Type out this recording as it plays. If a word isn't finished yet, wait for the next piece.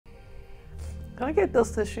Can I get those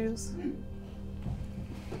tissues?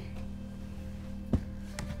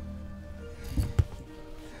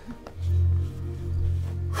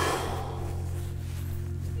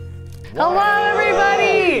 Hello,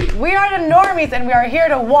 everybody! We are the Normies, and we are here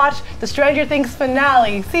to watch the Stranger Things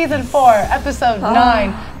finale, Season 4, Episode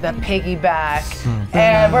 9, The Piggyback.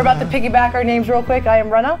 And we're about to piggyback our names real quick. I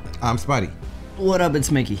am Rena. I'm Spidey. What up, it's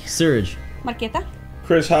Mickey. Surge. Marqueta.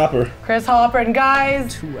 Chris Hopper. Chris Hopper, and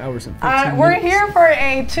guys, 2 hours and 15 minutes. we're here for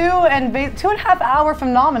a 2.5 hour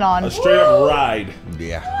phenomenon. A straight up ride.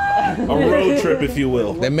 Yeah. A road trip, if you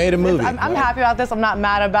will. They made a movie. I'm happy about this. I'm not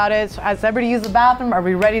mad about it. Has everybody used the bathroom? Are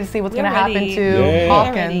we ready to see what's going to happen to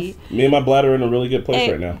Hawkins? Me and my bladder are in a really good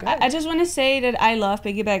place right now. I just want to say that I love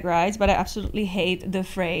piggyback rides, but I absolutely hate the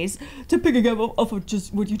phrase to piggyback off of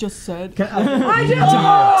just what you just said. To piggyback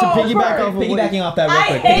off of piggybacking off that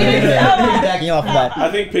real quick. Piggybacking off of that. I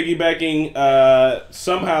think piggybacking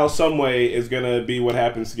somehow, some way is gonna be what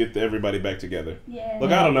happens to get everybody back together. Yeah.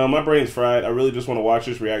 Look, I don't know. My brain's fried. I really just want to watch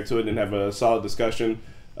this, react to it, and have a solid discussion.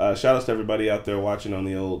 Shout outs to everybody out there watching on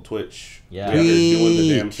the old Twitch. Yeah. We're out there doing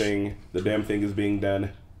the damn thing. The damn thing is being done.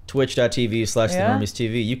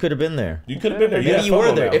 Twitch.tv/thenormies.tv. You could have been there. You could have been there. Maybe you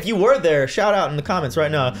were there. If you were there, shout out in the comments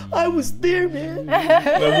right now. I was there, man.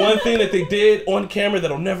 The one thing that they did on camera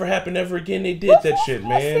that'll never happen ever again, they did that shit,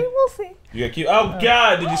 man. We'll see. You got cute. Oh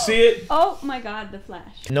God, did you see it? Oh my God, the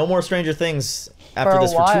Flash. No more Stranger Things after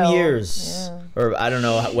this for 2 years. Yeah. Or I don't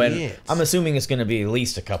know when. Shit. I'm assuming it's going to be at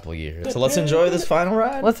least a couple years. So let's enjoy this final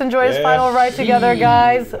ride. Let's enjoy this final ride together,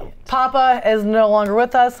 guys. Papa is no longer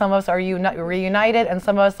with us. Some of us are reunited, and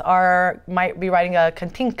some of us might be riding a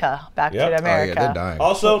Katinka back to America. Oh, yeah, they're dying.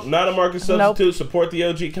 Also, not a market substitute. Support the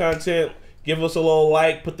OG content. Give us a little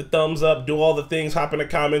like, put the thumbs up, do all the things, hop in the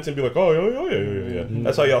comments, and be like, oh, yeah.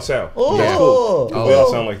 That's how y'all sound. Oh, that's cool. We all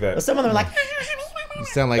sound like that. Some of them are like, you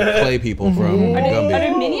sound like clay people from Gumby. Are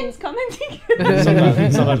there minions commenting?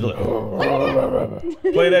 sometimes like,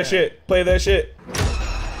 play that shit. Play that shit.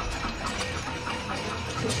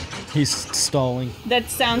 He's stalling. That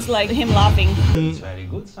sounds like him laughing. It's very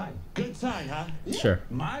good sign. Good sign, huh? Yeah. Sure.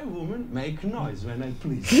 My woman make noise when I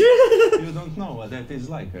please. You don't know what that is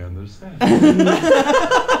like, I understand.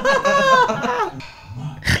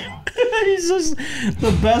 He's just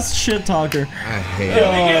the best shit talker. I hate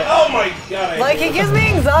it. Oh my God. Like, he gives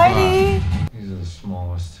me anxiety. These are the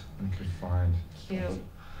smallest I could find. Cute.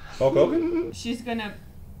 Hulk Hogan? She's gonna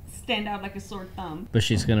stand out like a sore thumb. But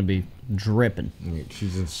she's gonna be dripping.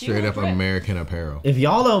 She's in straight up American Apparel. If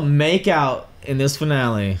y'all don't make out in this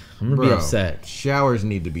finale, I'm gonna be upset. Showers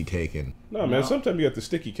need to be taken. No, man, sometimes you got the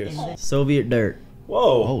sticky kiss. Soviet dirt.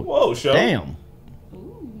 Whoa, whoa, show. Damn.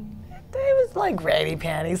 They was like granny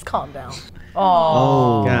panties. Calm down.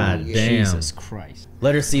 Oh, God damn. Jesus Christ.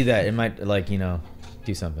 Let her see that. It might, like, you know,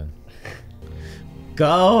 do something.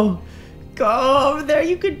 Go. Go over there.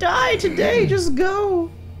 You could die today. Just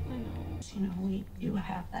go. You know, you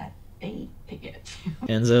have that bait to get you.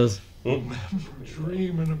 Enzo's.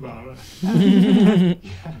 Dreaming about it.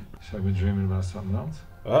 Should I be dreaming about something else?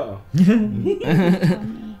 Uh-oh.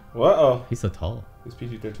 Uh-oh. He's so tall. It's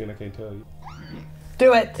PG-13, I can't tell you.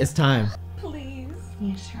 Do it. It's time. Please.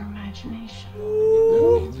 Use your imagination.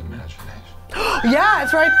 It needs imagination. Yeah,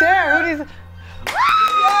 it's right there. Who needs?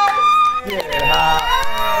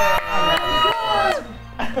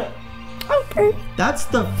 Okay. That's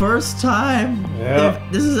the first time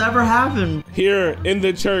this has ever happened. Here in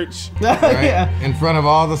the church. Right? Yeah. In front of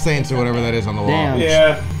all the saints or whatever that is on the wall. Damn.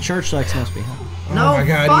 Yeah. Church sex must be hot. No, Oh my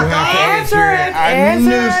God, fuck you have to off. answer it. I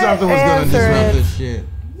knew something was going to disrupt this shit.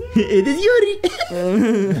 It is Yuri.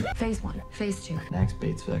 Phase 1, phase 2. Next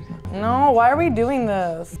beat's victim. No, why are we doing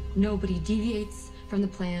this? Nobody deviates from the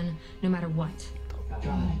plan, no matter what.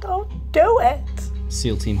 Don't do it.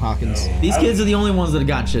 SEAL Team Hawkins. These kids are the only ones that have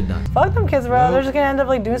gotten shit done. Fuck them kids, bro. They're just gonna end up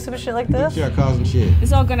like doing stupid shit like this. Yeah, causing shit.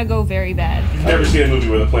 It's all gonna go very bad. I've never seen a movie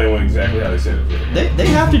where the plan went exactly how they said it. They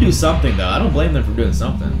have to do something, though. I don't blame them for doing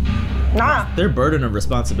something. Nah. Their burden of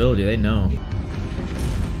responsibility, they know.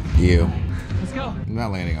 You. Let's go. I'm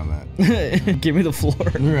not landing on that. Give me the floor.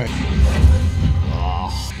 Right.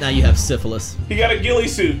 Now you have syphilis. He got a ghillie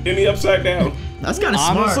suit and he upside down. That's kind of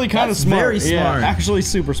smart. Honestly, kind of That's smart. Very smart. Yeah, actually,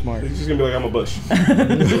 super smart. He's just gonna be like, I'm a bush.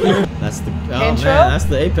 That's the man. That's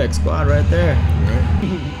the Apex squad right there.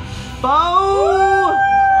 Right. Bo!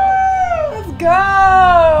 Let's go.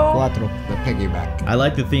 Cuatro. The piggyback. I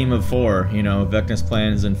like the theme of 4. You know, Vecna's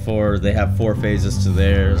plan is in 4. They have 4 phases to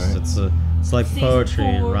theirs. Right. It's like poetry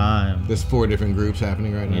and rhyme. There's 4 different groups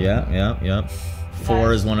happening right now. Yeah.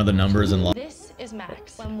 4 is one of the numbers in law. This is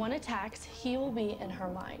Max. When one attacks, he will be in her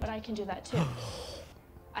mind. But I can do that too.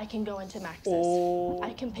 I can go into Max's.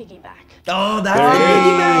 I can piggyback. Oh, that's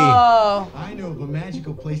I know of a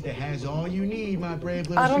magical place that has all you need, my brave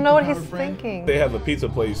little I don't know what he's friend. thinking. They have a pizza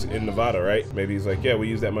place in Nevada, right? Maybe he's like, yeah, we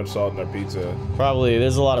use that much salt in our pizza. Probably.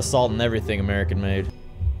 There's a lot of salt in everything American made.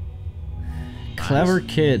 Clever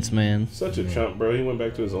kids, man. Such a chump, bro. He went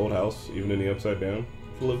back to his old house, even in the Upside Down.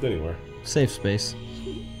 He lived anywhere. Safe space.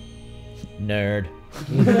 Nerd.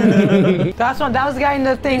 That was the guy in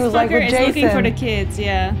the thing who was like with Is Jason. looking for the kids,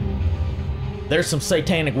 yeah. There's some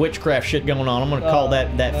satanic witchcraft shit going on. I'm gonna call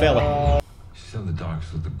that fella. She's in the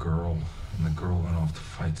docks with the girl, and the girl went off to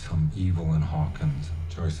fight some evil in Hawkins.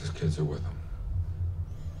 Joyce's kids are with him.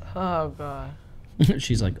 Oh god.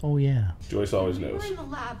 She's like, oh yeah. Joyce always We knows. were in the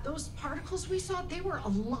lab. Those particles we saw, they were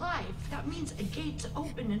alive. That means a gate's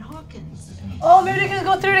open in Hawkins. Oh, maybe they can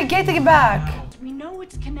go through the gate to get back. We know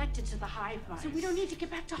it's connected to the hive mind, so we don't need to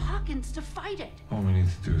get back to Hawkins to fight it. All we need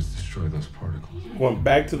to do is destroy those particles. Going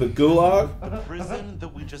back to the gulag? The prison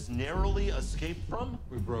that we just narrowly escaped from?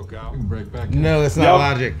 We broke out. We can break back in. No, that's not Y'all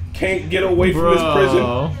logic. Can't get away from this prison.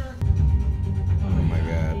 Oh my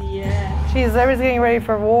god. Jeez, everybody's getting ready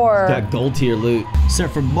for war. Got gold tier loot.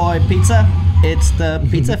 Surfer boy pizza. It's the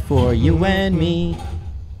pizza for you and me.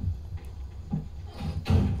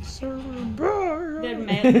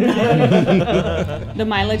 The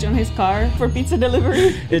mileage on his car for pizza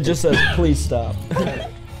delivery. It just says, please stop.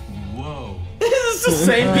 Whoa. It's the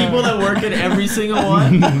same people that work in every single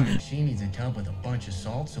one. She needs a tub with a bunch of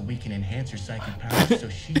salt so we can enhance her psychic powers so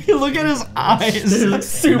she Look at his eyes. They look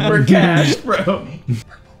super cash, bro. Purple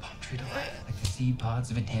palm tree delight, like the seed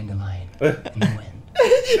pods of a dandelion.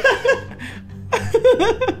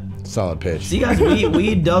 Solid pitch. See, guys,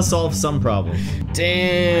 weed does solve some problems.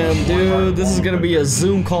 Damn, dude. This is gonna be a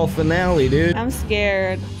Zoom call finale, dude. I'm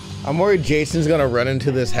scared. I'm worried Jason's gonna run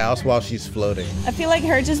into this house while she's floating. I feel like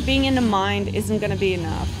her just being in the mind isn't gonna be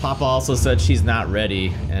enough. Papa also said she's not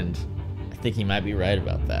ready, and I think he might be right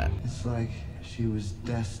about that. It's like she was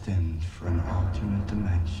destined for an alternate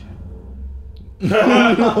dimension.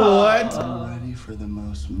 What? Ready for the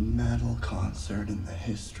most metal concert in the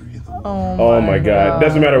history of the world. Oh my god.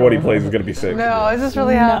 Doesn't matter what he plays, it's gonna be sick. No, is this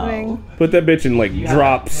really happening? Put that bitch in like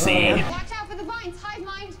drop C. Watch out for the vines, hive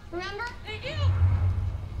mind, remember? Thank you.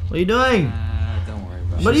 What are you doing? Don't worry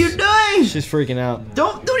about it. What are you doing? She's freaking out.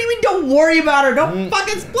 Don't worry about her. Don't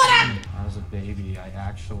fucking split up. I was a baby. I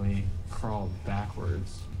actually crawled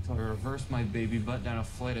backwards. So I reversed my baby butt down a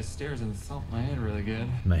flight of stairs and thumped my head really good.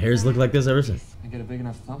 My hair's looked like this ever since. I get a big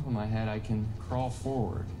enough thump on my head, I can crawl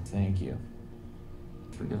forward. Thank you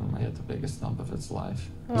for giving my head the biggest thump of its life.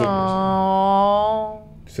 Aww.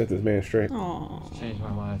 Set this man straight. Aww. Changed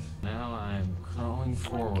my life. Now I'm crawling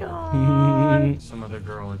forward. God. Some other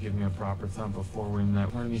girl would give me a proper thump before we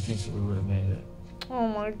met. Part of me thinks that we would have made it. Oh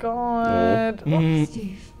my god.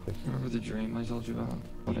 Steve. Remember the dream I told you about?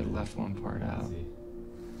 But I left one part out.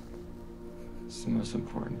 It's the most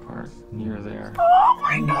important part. You're there. Oh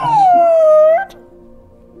my god.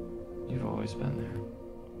 You've always been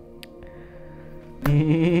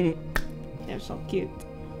there. They're so cute.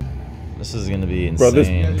 This is gonna be insane. Bro,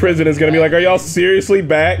 this prison is gonna be like, are y'all seriously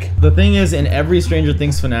back? The thing is, in every Stranger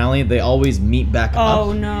Things finale, they always meet back up.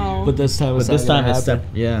 Oh no. But this time, But this time it's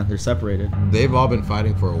yeah, they're separated. They've all been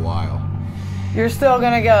fighting for a while. You're still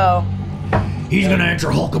gonna go. He's gonna enter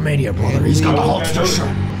Hulkamania, brother. He's got the Hulkster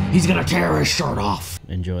shirt. He's gonna tear his shirt off.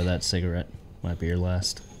 Enjoy that cigarette. Might be your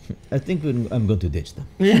last. I think I'm going to ditch them.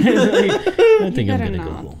 I think I'm gonna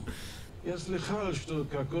go home. Я слыхал, что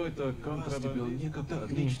какой-то контрабандист был некогда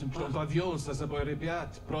отличным, что он подвел за собой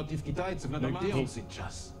ребят против китайцев, но где он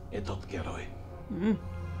сейчас, этот герой?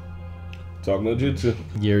 Talk no jutsu.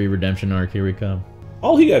 Yuri redemption arc, here we come.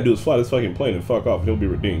 All he gotta do is fly this fucking plane and fuck off. He'll be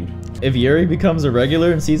redeemed. If Yuri becomes a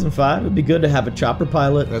regular in season 5, it'd be good to have a chopper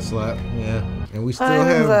pilot. That's slap. Yeah. And we still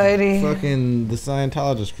Anxiety. have fucking the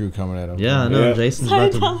Scientologist crew coming at him. Yeah, I know. Yeah. Jason's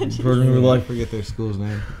about to. We're I like, forget their school's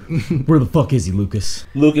name. where the fuck is he, Lucas?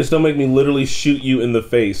 Lucas, don't make me literally shoot you in the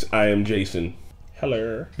face. I am Jason.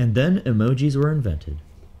 Hello. And then emojis were invented.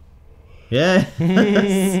 Yeah.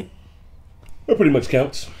 That pretty much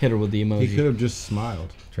counts. Hit her with the emoji. He could have just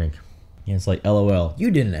smiled. Drink. Yeah, it's like LOL. You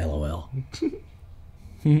didn't LOL.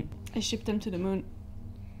 I shipped them to the moon.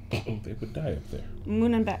 They would die up there.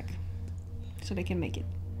 Moon and back. So they can make it.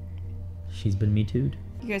 She's been me too'd.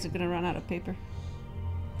 You guys are gonna run out of paper.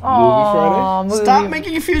 Aww, movie. Stop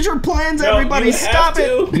making future plans, everybody. you Stop have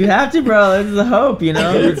it. to. You have to, bro. This is the hope, you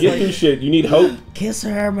know? You're getting shit. You need hope. Kiss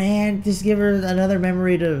her, man. Just give her another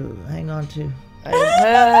memory to hang on to.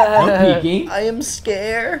 I am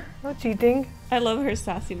scared. No cheating. I love her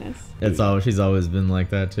sassiness. She's always been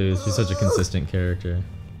like that too. She's such a consistent character.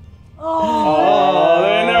 Oh,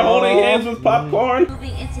 they're in there holding hands with popcorn.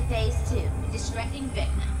 Moving into phase 2, distracting Vecna.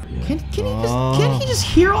 Can't he just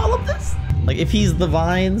hear all of this? Like if he's the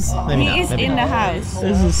vines, maybe He not, is maybe in not. the house.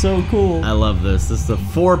 This is so cool. I love this. This is a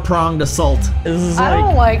 4-pronged assault. This is I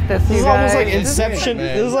don't like this, This you is almost like guys. Inception.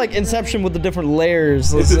 This is like Inception with the different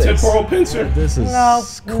layers. It's a temporal pincer. This is No,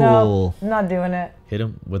 cool. no, not doing it. Hit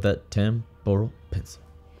him with that temporal pencil.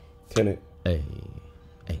 Tenet. Hey,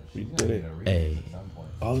 hey, We did it. hey.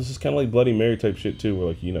 Oh, this is kind of like Bloody Mary type shit too, where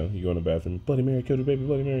like, you know, you go in the bathroom, Bloody Mary killed her baby,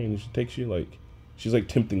 Bloody Mary, and she takes you like, she's like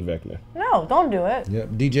tempting Vecna. No, don't do it. Yep,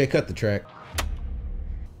 DJ cut the track.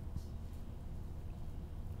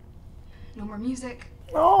 No more music.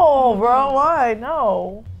 Oh, bro, why?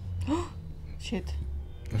 No. Shit.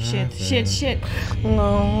 Shit.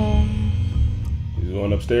 No. He's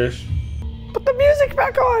going upstairs. Put the music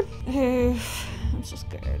back on. I'm so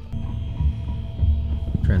scared.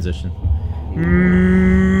 Transition.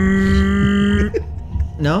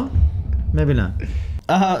 No? Maybe not.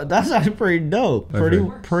 That's actually pretty dope.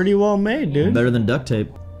 Pretty well made, dude. Better than duct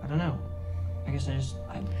tape. I don't know. I guess I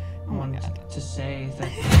wanted to say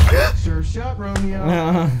that. Sure shot, Romeo.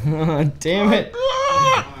 Damn it.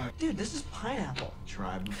 Dude, this is pineapple.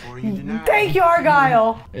 Try before you deny. Thank you,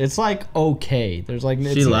 Argyle. It's like okay. There's like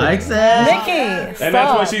She likes it. Mickey, And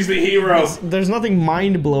that's why she's the hero. There's nothing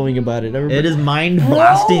mind blowing about it. Everybody, It is mind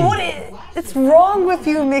blasting. No, it's wrong with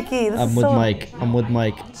you, Mickey. This I'm is with so... Mike. I'm with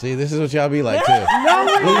Mike. See, this is what y'all be like too. No,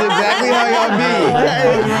 This is exactly how y'all be.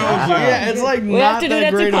 Yeah, it's like We have not to do that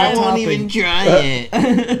that great. together. I won't even try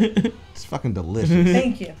it. It's fucking delicious.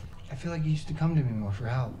 Thank you. I feel like you used to come to me more for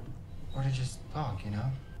help. Or to just talk, you know?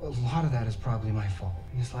 A lot of that is probably my fault.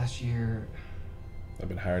 In this last year, I've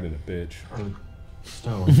been hired in a bitch.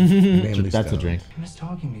 Mainly That's a stuff. drink. I miss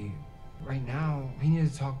talking to you. Right now, we need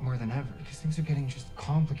to talk more than ever because things are getting just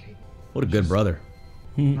complicated. What a good brother.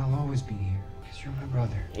 And I'll always be here because you're my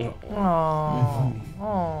brother.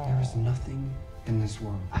 Oh. There is nothing in this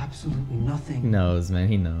world, absolutely nothing, He knows, man.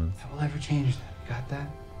 He knows. that will ever change that. Got that?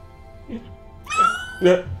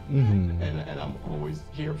 Yeah. And I'm always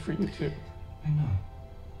here for you too. I know.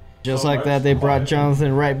 Just like that, they brought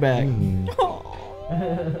Jonathan right back. Damn,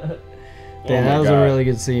 that was a God. really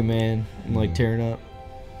good scene, man. I'm like tearing up.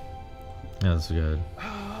 Yeah, that's good.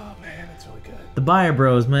 Oh man, it's really good. The Buyer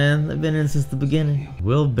Bros, man. They've been in since the beginning.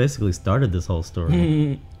 Will basically started this whole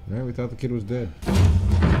story. Yeah, we thought the kid was dead.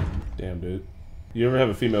 Damn, dude. You ever have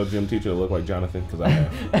a female gym teacher that look like Jonathan? Because I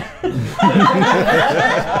have.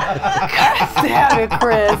 Damn it,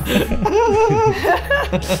 Chris.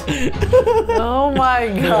 Oh my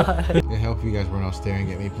god. It help if you guys weren't all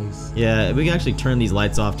staring at me, please. Yeah, we can actually turn these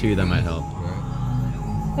lights off too. That might help.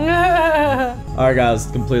 Right. Our guy's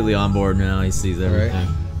completely on board now. He sees everything.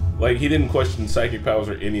 Like, he didn't question psychic powers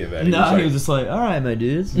or any of that. No, like, he was just like, all right, my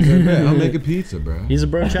dudes. I'll make a pizza, bro. He's a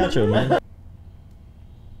brochacho, man.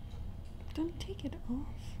 Don't take it off.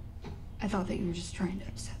 I thought that you were just trying to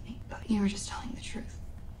upset me, but you were just telling the truth.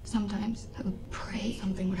 Sometimes I would pray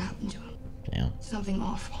something would happen to him. Damn. Something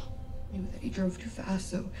awful. Maybe that he drove too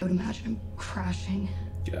fast, so I would imagine him crashing.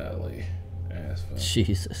 golly. Ass fuck.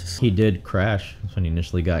 Jesus. He did crash. That's when he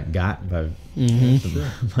initially got by the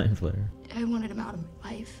mind flayer. I wanted him out of my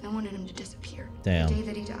life. I wanted him to disappear. Damn. The day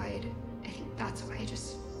that he died, I think that's why I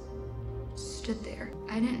just stood there.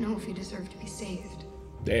 I didn't know if he deserved to be saved.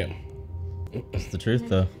 Damn. That's the truth,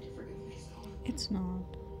 though. It's not.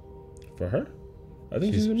 For her? I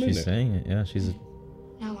think she's admitting she's it. saying it. Yeah, she's.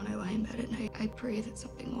 Now when I lie in bed at night, I pray that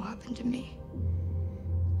something will happen to me.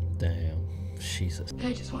 Damn. Jesus.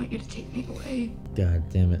 I just want you to take me away. God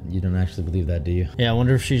damn it! You don't actually believe that, do you? Yeah, I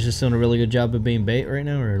wonder if she's just doing a really good job of being bait right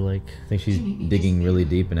now, or like. I think she's digging really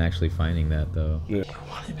deep and actually finding that, though. Yeah. You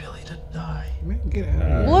wanted Billy to die. Man, get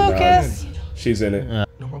out. Lucas! She's in it.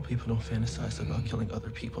 Normal people don't fantasize about killing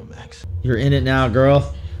other people, Max. You're in it now,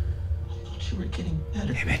 girl. I thought you were getting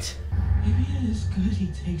better. Damn it. Maybe it is good he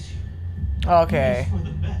takes you. Okay. It's for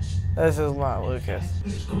the best. This is not Lucas.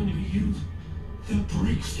 It's going to be you that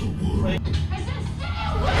breaks the world.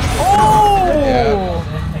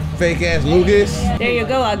 Oh! Fake ass Lucas. There you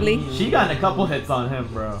go, ugly. She got a couple hits on him,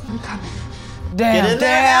 bro. Damn,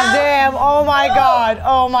 damn. Oh my god.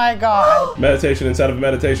 Oh my god. Meditation inside of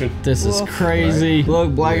meditation. This is crazy.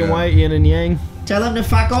 Look, black and white, yin and yang. Tell him to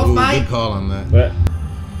fuck off, Ooh, mate. good call on that. But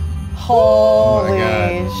Holy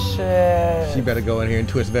God. shit. She better go in here and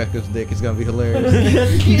twist Vecna's dick. It's gonna be hilarious.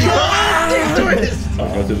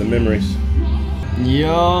 I'll go through the memories.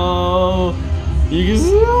 Yo. You can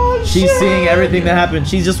see. Oh, She's shit. seeing everything that happened.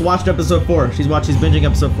 She's just watched episode 4. She's binging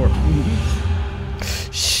episode 4.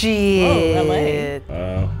 Shit. Oh,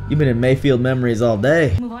 LA. You've been in Mayfield memories all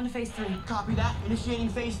day. Move on to phase 3. Copy that. Initiating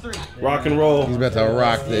phase 3. Rock and roll. He's about to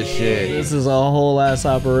rock this shit. This is a whole ass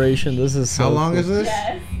operation. This is so How long cool. is this?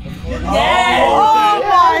 Yes. Oh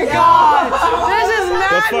my god! This is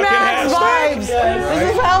Mad Max vibes!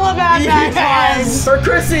 This is hella Mad Max vibes! For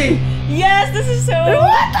Chrissy! Yes, this is so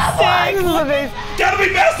What the fuck? sick. This is amazing. Gotta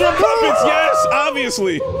be Master of Puppets, yes,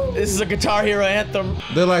 obviously. This is a Guitar Hero anthem.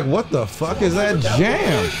 They're like, what the fuck is that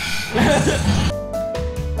jam?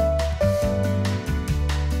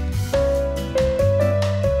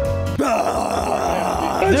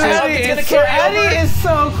 Eddie is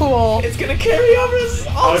so cool. It's gonna carry over. This is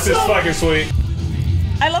Oh, this is awesome. fucking sweet.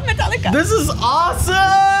 I love Metallica. This is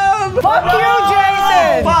awesome. Fuck you,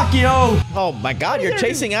 Jason! Fuck you. Oh my god, you're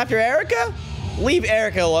chasing after Erica? Leave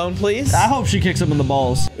Erica alone, please. I hope she kicks him in the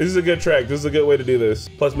balls. This is a good track. This is a good way to do this.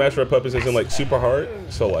 Plus, Master of Puppets isn't like super hard,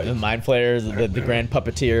 so like. The Mind Flayer is the grand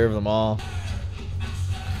puppeteer of them all.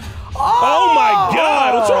 Oh my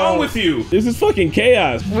god, what's wrong with you? This is fucking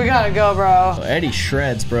chaos. We gotta go, bro. Oh, Eddie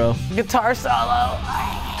shreds, bro. Guitar solo.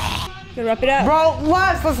 Can wrap it up. Bro,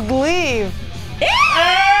 let's leave.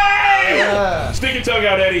 Hey! Stick your tongue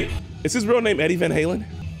out, Eddie. Is his real name Eddie Van Halen?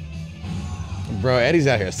 Bro, Eddie's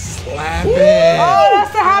out here slapping. Oh,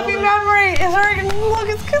 that's the happy memory. Is there? Look,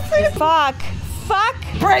 it's kissing. Fuck.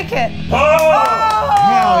 Break it. Oh!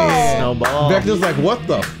 Hell yeah. Snowball. Vector's like, what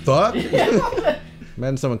the fuck?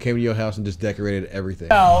 Imagine someone came to your house and just decorated everything.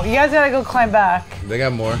 No, you guys gotta go climb back. They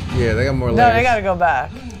got more. Yeah, they got more No, layers. they gotta go back.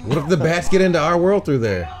 What if the bats get into our world through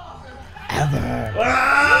there?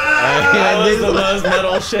 That was the most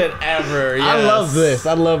metal shit ever. Yes. I love this.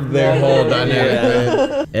 I love their whole dynamic,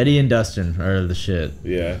 man. Eddie and Dustin are the shit.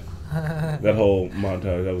 Yeah. That whole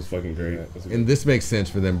montage, that was fucking great. And this makes sense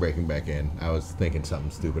for them breaking back in. I was thinking something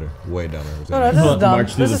stupider. Way dumber. No, this is dumb.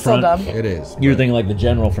 March through This the is so front. dumb. It is. You were thinking like the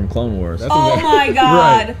general from Clone Wars. That's Oh my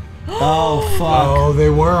god. Right. Oh fuck. Oh, they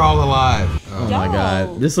were all alive. Oh my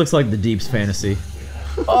god. This looks like the Deep's fantasy.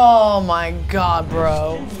 Oh my god,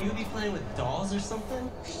 bro. You be playing with dolls or something?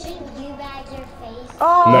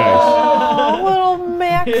 Oh, little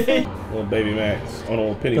Max. Little baby Max on a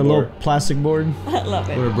little penny The board. little plastic board. I love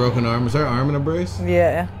it. With a broken arm. Is her arm in a brace?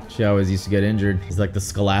 Yeah. She always used to get injured. He's like the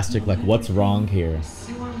scholastic, like, what's wrong here?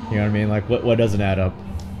 You know what I mean? Like, what doesn't add up?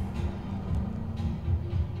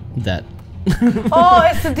 That. Oh,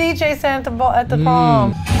 it's the DJ stand at the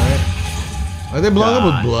prom. Right. Are they blowing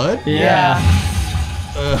up with blood? Yeah.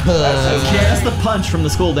 That's the punch from the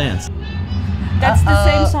school dance. That's the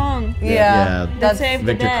same song. Yeah. That's Save the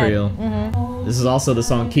Victor Dead. Creel. This is also the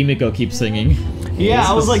song Kimiko keeps singing. Yeah,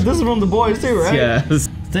 I was like, this is from the boys too, right? Yes.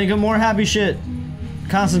 Think of more happy shit.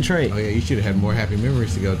 Concentrate. Oh yeah, you should have had more happy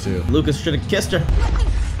memories to go to. Lucas should have kissed her.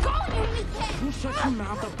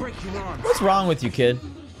 What's wrong with you, kid?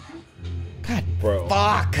 God, Bro.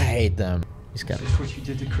 fuck, I hate them. He's got. That's what you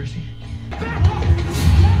did to Chrissy?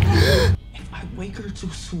 If I wake her too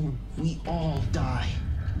soon, we all die.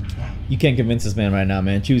 You can't convince this man right now,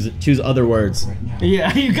 man. Choose other words.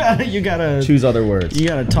 Yeah, you gotta Choose other words. You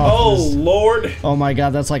gotta talk. Oh this. Lord! Oh my god,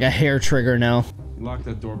 that's like a hair trigger now. Lock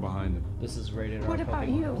that door behind him. This is rated R. What about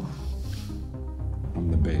you? I'm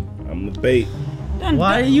the bait. I'm the bait.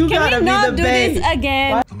 Why you Can gotta we be not the do bait? this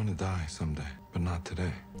again? I'm gonna die someday, but not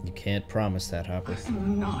today. You can't promise that, Hopper.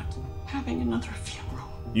 I'm not having another funeral.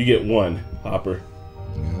 You get one, Hopper.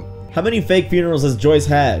 Yeah. How many fake funerals has Joyce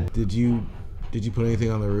had? Did you put anything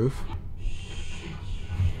on the roof?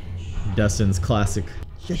 Dustin's classic.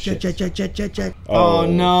 Oh, Oh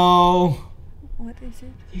no. What is it?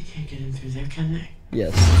 You can't get in through there, can they?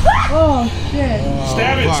 Yes. Oh shit.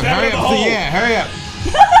 Stab it! Fuck, Stab it hurry in the up. hole! Yeah, hurry up.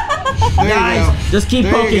 There you go. Just keep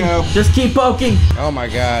There you poking. go. Just keep poking. Oh my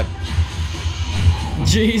god.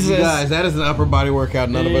 Jesus. You guys, that is an upper body workout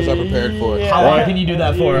none of us are prepared for. How long can you do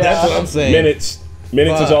that for? That's what I'm saying. Minutes.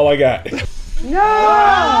 Minutes is Fuck. all I got. No!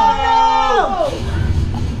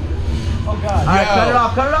 All right, cut it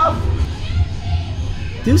off. Cut it off.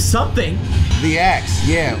 Do something. The axe,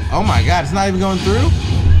 yeah. Oh my god, it's not even going through?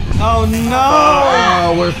 Oh no.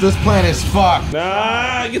 Oh, what if this plan is fucked?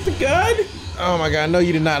 Nah, get the gun. Oh my god, no,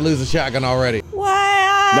 you did not lose a shotgun already.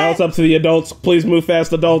 Why? Now it's up to the adults. Please move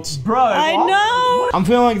fast, adults. Bro. I know. I'm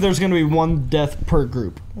feeling like there's gonna be one death per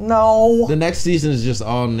group. No. The next season is just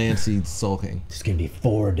all Nancy sulking. There's gonna be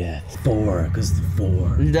 4 deaths. 4, because the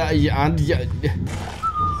 4. Yeah.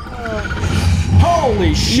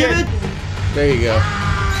 Holy shit. There you go.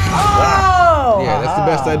 Oh! Yeah, that's the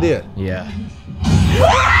best idea. Yeah.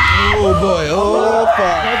 Oh boy, oh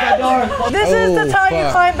fuck. This is the Oh, time you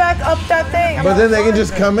fuck. climb back up that thing. But then they can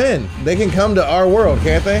just come in. They can come to our world,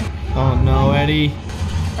 can't they? Oh no, Eddie.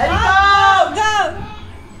 Go! Go!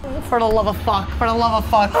 For the love of fuck. For the love of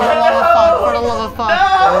fuck. For the love of fuck. For the love of fuck.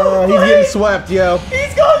 Oh, he's getting swept, yo.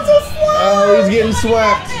 He's going so slow. Oh, he's getting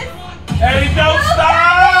swept. Eddie, don't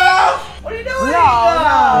stop! What are you doing?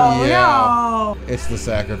 No. It's the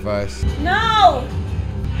sacrifice. No!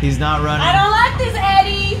 He's not running. I don't like this,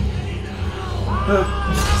 Eddie!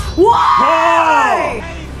 Why?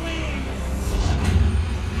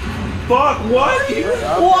 Fuck, what?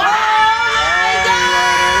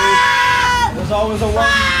 There's always a one.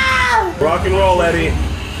 Rock and roll, Eddie.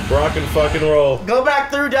 Rock and fucking roll. Go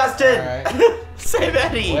back through, Dustin. Right. Save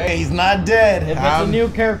Eddie. Wait, he's not dead. If it's a new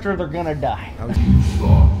character, they're gonna die.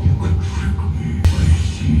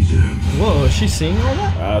 Whoa, is she seeing all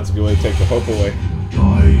that? That's a good way to take the hope away.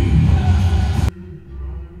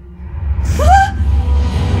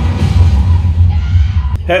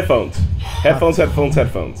 Headphones. Headphones, headphones,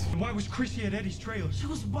 headphones. Why was Chrissy at Eddie's trailer? She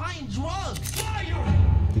was buying drugs.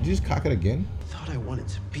 Did you just cock it again? Thought I wanted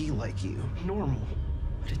to be like you, normal.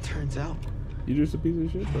 But it turns out You just a piece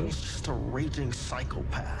of shit, bro. he's just a raging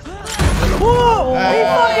psychopath. Whoa! He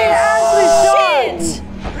fucking actually shot!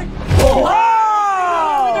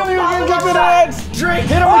 Drink.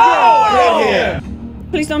 Hit him again!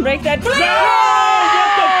 Please don't break that. You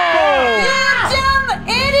dumb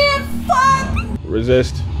idiot fuck!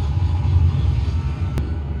 Resist.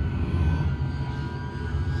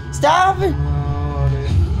 Stop it.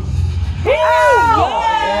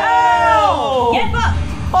 Get fucked!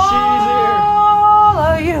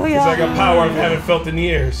 It's like a power I haven't felt in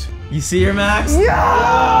years. You see her, Max?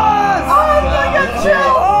 Yes! Oh my god, chill!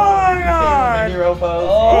 Oh my god! Hero pose.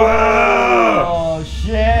 Oh,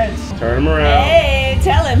 shit. Turn him around. Hey,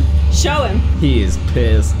 tell him. Show him. He is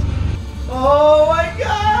pissed. Oh my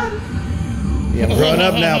god. Yeah, I'm growing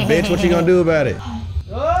up now, bitch. What you gonna do about it?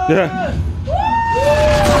 Yeah.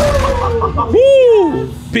 Woo!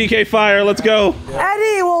 PK fire, let's go.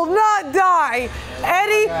 Eddie will not die!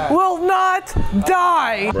 Eddie will not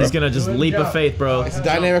die! He's gonna just leap of faith, bro. It's a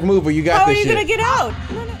dynamic move, but you got How are this you shit. gonna get out?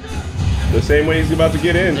 The same way he's about to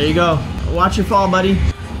get in. There you go. Watch your fall, buddy.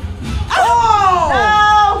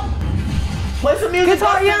 Oh! Play some music.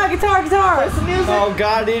 Guitar, yeah, guitar. Play some music. Oh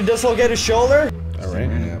god, did he dislocate his shoulder? All right.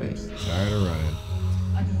 Yeah, I'm tired of running.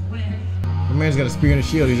 The man's got a spear and a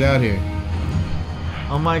shield. He's out here.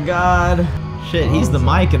 Oh my god. Shit, he's the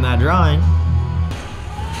mic in that drawing.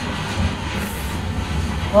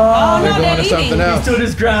 They're going to something He else. stood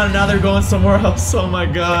his ground and now they're going somewhere else. Oh my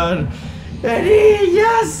god. Eddie,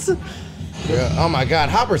 yes! Yeah. Oh my god,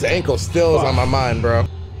 Hopper's ankle still is on my mind, bro.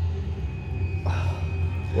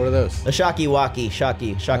 What are those? The shaka waka.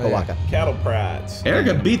 Cattle prides.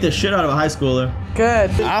 Erica beat the shit out of a high schooler. Good.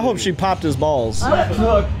 I hope she popped his balls. Left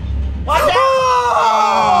hook. Watch out!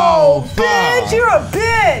 Oh, Bitch, you're a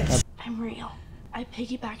bitch! I'm real. I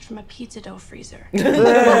piggybacked from a pizza dough freezer. Tight.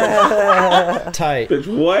 Bitch,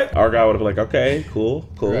 what? Our guy would have been like, okay, cool.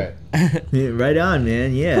 Right. Yeah, right on,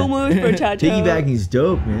 man. Yeah. Cool moves, Bertato. Piggybacking's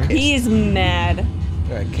dope, man. He's mad.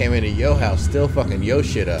 I came into yo house, still fucking yo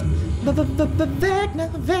shit up. So glad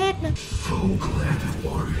you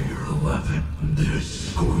are here, 11. This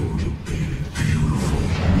is going to be beautiful.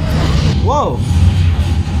 Whoa.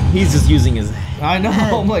 He's just using his. I know.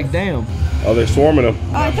 I'm like, damn. Oh, they're swarming him.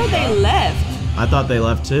 Oh, I thought they left. I thought they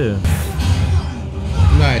left too.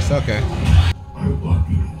 Nice, okay.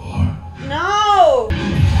 No!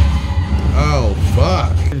 Oh,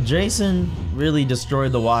 fuck. If Jason really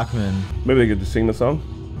destroyed the Walkman, Maybe they get to sing the song.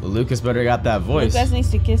 Lucas better got that voice. Lucas needs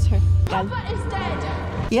to kiss her. Papa is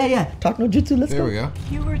dead. Yeah. Talk no jutsu. Let's There go. we go.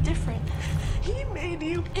 You were different. He made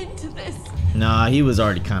you into this. Nah, he was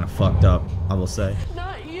already kind of fucked up, I will say.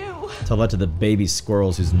 Not you. Tell that to the baby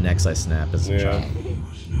squirrels whose necks I snap as a child. He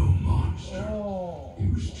was no monster. He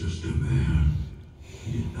was just a man.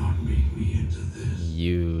 He did not make me into this.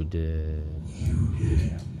 You did. You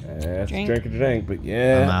did. That's Drink. drink a drink, but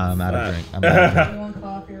yeah. I'm out of drink. I'm out of drink. You want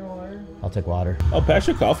coffee or water? I'll take water. Oh, pass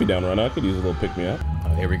your coffee down, Rana. I could use a little pick me up. Oh,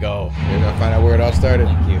 here we go. We're gonna find out where it all started.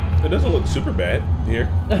 Thank you. It doesn't look super bad here.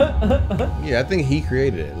 Yeah, I think he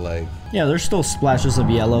created it. Like, Yeah, there's still splashes of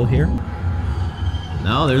yellow here.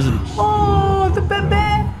 No, there's a. Oh, the baby!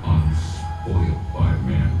 Unspoiled by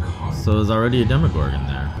mankind. So there's already a Demogorgon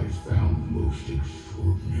there. I found the most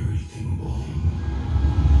extraordinary thing of all.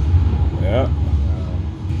 Yeah.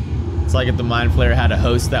 It's like if the Mind Flayer had a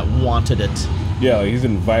host that wanted it. Yeah, like he's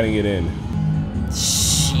inviting it in.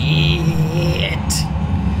 Shit.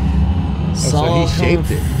 so he shaped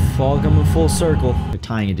it. All coming full circle. They're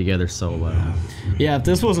tying it together so well. Yeah, if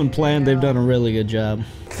this wasn't planned, they've done a really good job.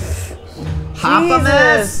 Hop a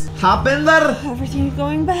mess! Hop in there! Everything's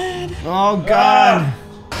going bad. Oh god.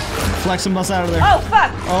 Flex him us out of there. Oh,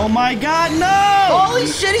 fuck! Oh my god, no! Holy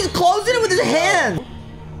shit, he's closing it with his hand!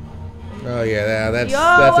 Oh yeah, that's Yo,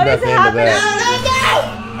 about what the is end of happening?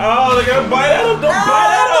 that. Oh, they're gonna bite at him! Don't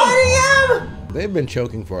bite at him! They've been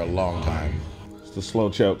choking for a long time. It's a slow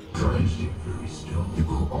choke.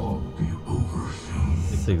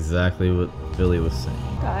 That's exactly what Billy was saying.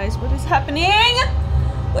 Guys, what is happening?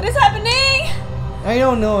 What is happening? I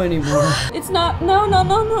don't know anymore. It's not. No, no,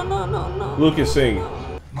 no, no, no, no, no. Lucas, sing.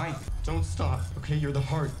 Mike, don't stop. Okay, you're the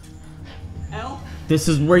heart. L, This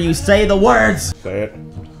is where you say the words. Say it.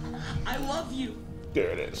 I love you. There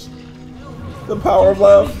it is. The power of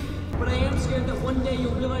love. But I am scared that one day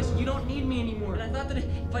you'll realize you don't need me anymore. And I thought that if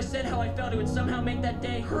I said how I felt, it would somehow make that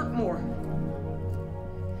day hurt more.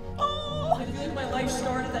 Oh! I feel like my life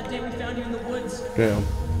started that day we found you in the woods. Damn.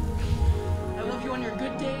 I love you on your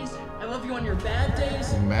good days. I love you on your bad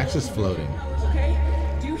days. Max is floating. Okay?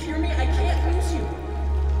 Do you hear me? I can't lose you.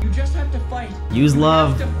 You just have to fight. Use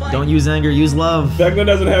love. Don't use anger. Use love. Vecna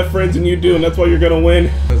doesn't have friends and you do, and that's why you're gonna win.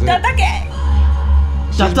 How's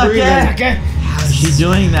she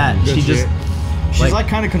doing that? She just She's like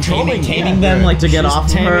kind of controlling, taming them like to get She's off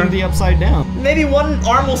of taming her. the upside down. Maybe one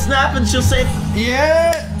arm will snap and she'll say,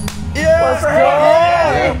 Yeah, yeah. Let's go.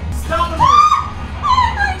 Yeah. Stop it.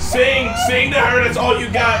 Sing to her. That's all you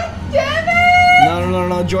got. Damn it!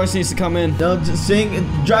 No. Joyce needs to come in. No, just sing.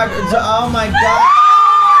 Drag. Oh my god.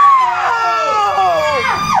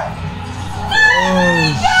 Oh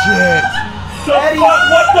shit. The fuck?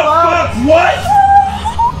 What the fuck? What?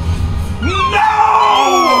 No!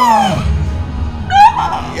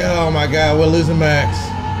 Oh my god, we're losing Max.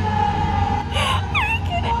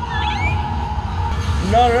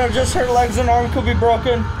 No, just her legs and arm could be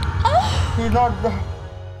broken. He's not.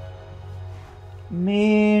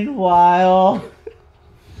 Meanwhile.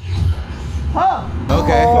 Huh?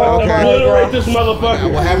 Okay, okay. Obliterate this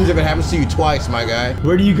motherfucker. What happens if it happens to you twice, my guy?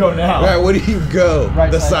 Where do you go now? Right, where do you go?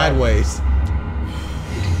 Right the side sideways.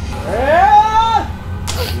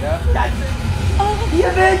 You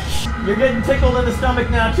bitch! You're getting tickled in the stomach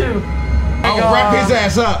now too. Oh, wrap his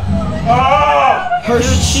ass up. Oh!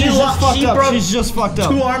 She's just fucked up. broke She's just fucked up.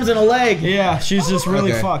 2 arms and a leg. Yeah, she's just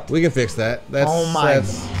really Okay, fucked. we can fix that. That's, Oh my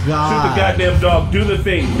that's, Shoot god. the goddamn dog. Do the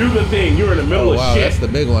thing. Do the thing. You're in the middle oh, of wow, shit. that's the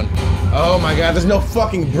big one. Oh my god, there's no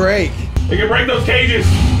fucking break. You can break those cages.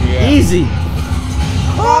 Yeah. Easy.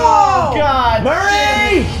 Oh God,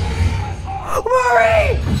 Murray!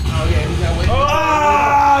 Murray! Oh yeah, he's not waiting.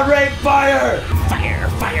 Ah, rape fire!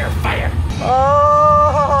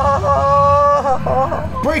 Oh.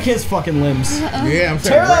 Break his fucking limbs. Yeah, I'm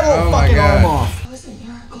Tear that little oh my fucking god. arm off. It was a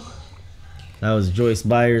miracle. That was Joyce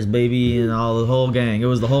Byers, baby, and all the whole gang. It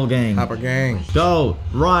was the whole gang. Hopper gang. Go,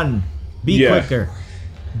 run, be Yeah. quicker.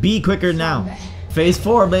 Be quicker now. Phase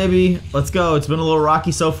 4, baby. Let's go. It's been a little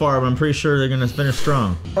rocky so far, but I'm pretty sure they're gonna finish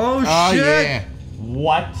strong. Oh Oh shit! yeah.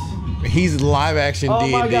 What? He's live action Oh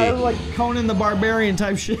D&D. my god, it was like Conan the Barbarian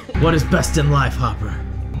type shit. What is best in life, Hopper?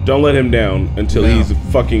 Don't let him down until No. he's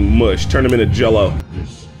fucking mush. Turn him into jello.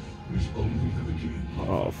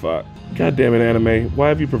 Oh, fuck. God damn it, anime. Why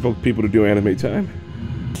have you provoked people to do anime time?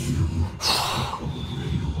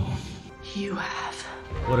 You have.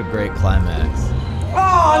 What a great climax.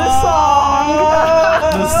 Oh, the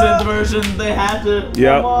song! The synth version, they had to.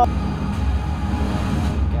 Yep. Come on.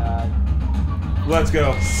 Let's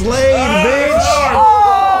go. Slade, bitch!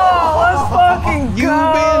 Oh, let's fucking go!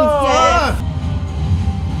 You've been fucked!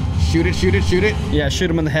 Shoot it, shoot it, shoot it. Yeah, shoot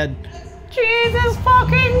him in the head. Jesus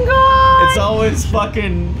fucking God! It's always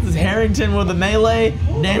fucking Harrington with a melee,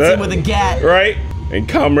 Nancy with a gat. Right? And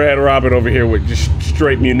Comrade Robin over here with just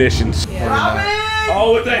straight munitions. Robin!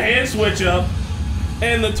 Oh, with the hand switch up.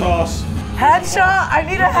 And the toss. Headshot! I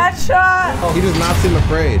need a headshot! He does not seem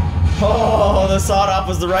afraid. Oh, the sawed off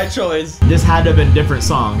was the right choice. This had to have been a different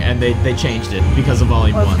song, and they changed it because of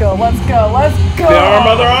Volume 1. Let's go, let's go, let's go! The arm,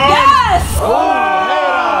 other arm! Yes!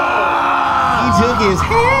 He took his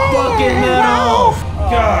head. Fucking metal!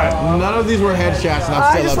 God. None of these were headshots, and I'm I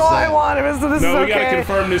still just upset. all I wanted was this is No, we okay. gotta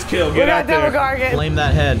confirm this kill. We Get got out there. Demogorgon. Flame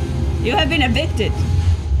that head. You have been evicted.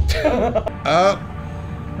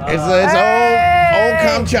 It's its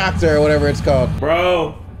own Comchoctor or whatever it's called.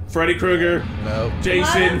 Bro, Freddy Krueger. Nope.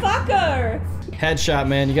 Jason. Motherfucker! Headshot,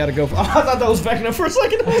 man. You gotta go. Oh, I thought that was Vecna for a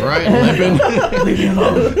second. Right, limping. Leave me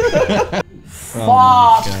alone. Fuck. Oh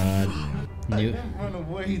my god. You. Run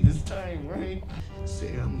away this time, right?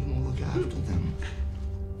 Say I'm gonna look after them.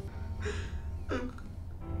 I'm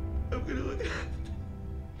gonna look after them.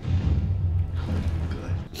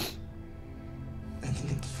 Good. I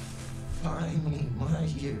think it's finally my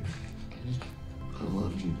year. I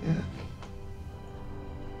love you, Dad.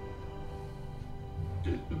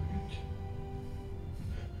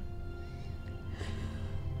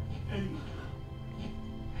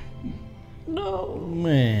 No.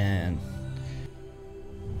 Man.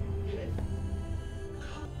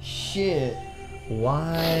 Shit.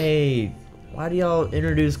 Why? Why do y'all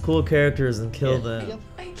introduce cool characters and kill them?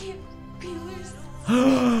 I can't feel this.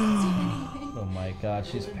 Oh my god,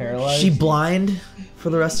 she's paralyzed. She blind for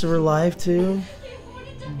the rest of her life too?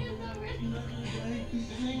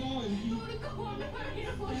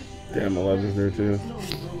 Damn, 11's there too.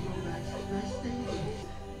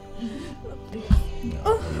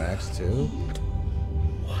 No, Max too?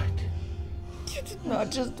 What? You did not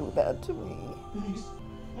just do that to me.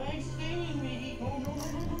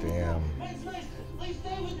 Damn.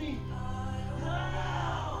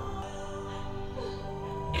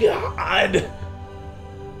 God!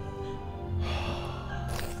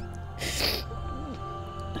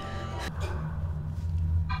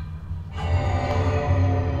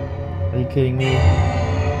 Are you kidding me?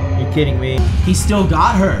 Are you kidding me? He still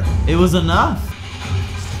got her. It was enough.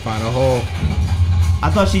 Find a hole. I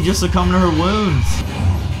thought she just succumbed to her wounds.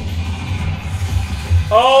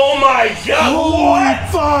 Oh my god!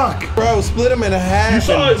 Holy fuck! Bro, split him in half. You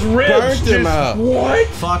saw his ribs. Burnt him up. What?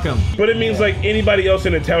 Fuck him. But it means like anybody else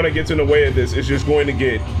in the town that gets in the way of this is just going to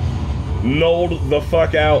get nulled the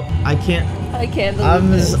fuck out. I can't believe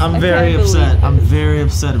this. I'm I very can't upset. believe I'm very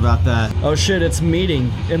upset about that. Oh shit, it's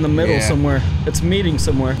meeting in the middle Yeah. somewhere. It's meeting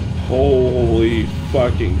somewhere. Holy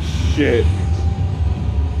fucking shit.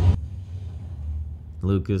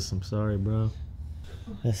 Lucas, I'm sorry, bro.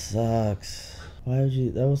 This sucks. Why would you?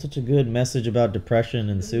 That was such a good message about depression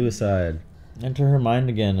and suicide. Enter her mind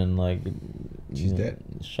again and like. She's dead.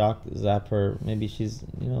 Shock, zap her. Maybe she's,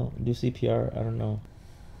 do CPR. I don't know.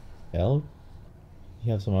 L?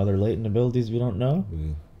 You have some other latent abilities we don't know?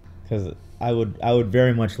 Because I would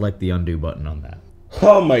very much like the undo button on that.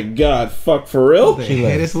 Oh my god, fuck, for real? They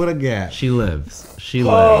hit us with a gap. She lives. She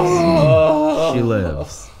lives. She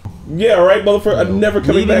lives. Yeah, right, motherfucker. I'm never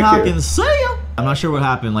coming Leaving back Hawkins, see ya! I'm not sure what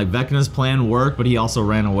happened. Like, Vecna's plan worked, but he also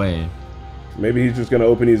ran away. here. Maybe he's just gonna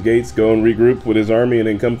open these gates, go and regroup with his army, and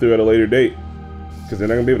then come through at a later date. Because they're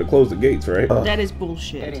not gonna be able to close the gates, right? That is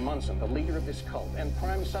bullshit. Eddie Munson, the leader of this cult and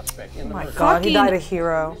prime suspect in the My murder. God, he died a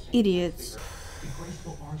hero. Idiots. The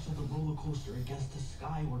graceful arcs of the roller coaster against the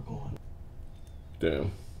sky were gone.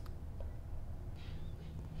 Damn.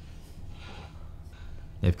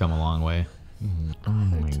 They've come a long way. Oh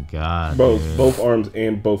my god. Both arms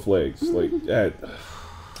and both legs. Like, that.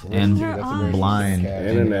 And eyes. blind.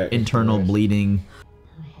 And a neck. Internal bleeding.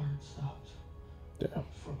 Her heart stopped Damn.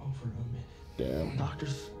 for over a minute. Damn.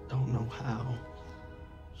 Doctors don't know how.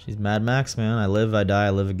 She's Mad Max, man. I live, I die, I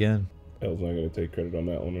live again. Elle's not gonna take credit on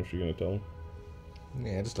that one, or is she gonna tell him?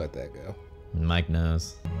 Yeah, just let that go. Mike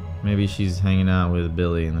knows. Maybe she's hanging out with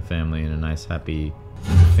Billy and the family in a nice, happy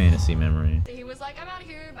fantasy memory. He was like, I'm out of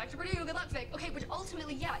here, back to Purdue, good luck, Vic. Okay, which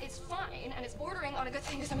ultimately, yeah, it's fine, and it's bordering on a good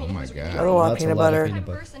thing, because I mean, Oh my it's God. really I love That's a peanut lot of butter. peanut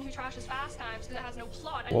the butter. person who trashes Fast Times because it has no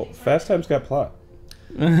plot. I Well, think Fast Time's got plot.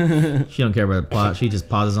 She don't care about the plot, she just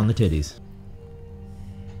pauses on the titties.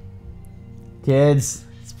 Kids,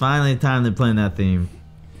 it's finally time they're playing that theme.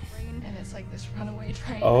 and it's like this runaway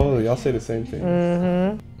train. Oh, y'all say the same thing.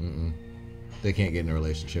 Mm-mm. They can't get in a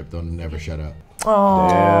relationship. They'll never shut up.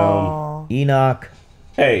 Oh. Damn. Enoch.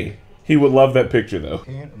 Hey, he would love that picture, though.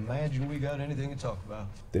 Can't imagine we got anything to talk about.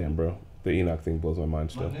 Damn, bro. The Enoch thing blows my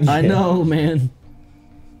mind still. I know, man.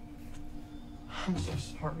 I'm so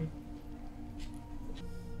sorry.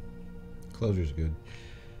 Closure's good.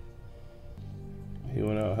 He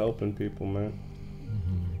went out helping people, man.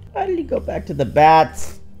 Why did he go back to the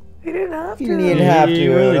bats? He didn't have to. He didn't have to. He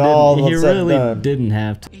really at all. didn't. He What's that really done? didn't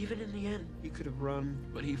have to. Even in the end, he could have run,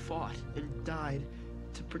 but he fought and died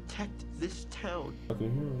to protect this town.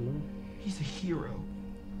 Fucking hero, man. He's a hero.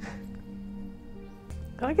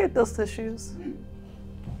 Can I get those tissues?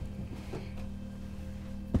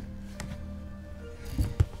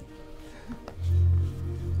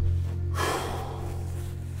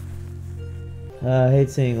 I hate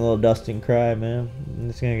seeing little Dustin cry, man.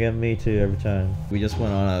 It's gonna get me too every time. We just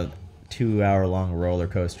went on a 2-hour-long roller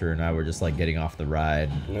coaster, and now we're just like getting off the ride,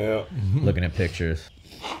 Yeah. looking at pictures.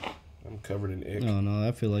 I'm covered in ick. Oh no,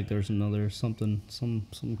 I feel like there's another something, some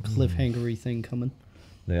cliffhangery thing coming.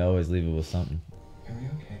 They always leave it with something. Are you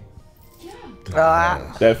okay?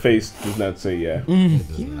 That face does not say yeah.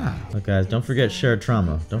 Yeah. Look, guys, don't forget shared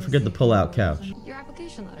trauma. Don't forget the pull-out couch. Your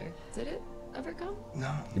application letter, did it ever come?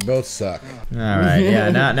 No. You both suck. All right,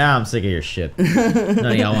 yeah. Now I'm sick of your shit. None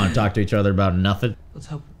of y'all want to talk to each other about nothing. Let's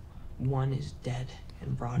hope one is dead.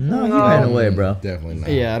 and brought No, him. he ran away, bro. Definitely not.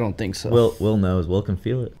 Yeah, I don't think so. Will knows. Will can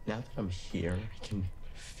feel it. Now that I'm here, I can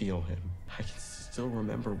feel him. I can still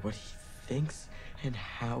remember what he thinks and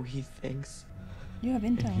how he thinks. You have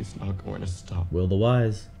And intel. he's not going to stop. Will the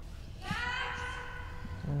wise.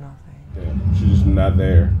 Damn, she's just not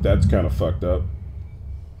there. That's kind of fucked up.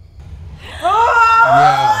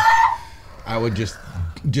 Yeah. I would just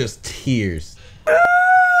tears.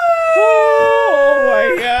 Oh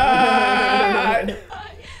my god!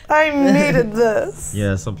 I needed this.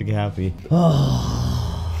 Yeah, something happy.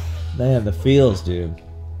 Oh, man, the feels, dude.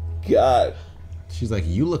 God. She's like,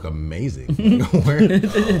 you look amazing. Where? Did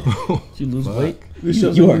you lose weight? This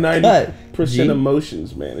show's You are 90%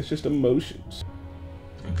 emotions, man. It's just emotions.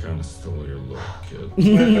 I kind of stole your look, kid.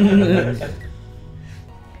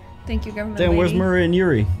 Thank you, government. Damn, where's lady. Murray and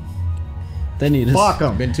Yuri? They need a Fuck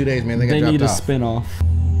them. Been 2 days, man. They got They dropped need a off. spin-off.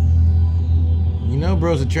 You know,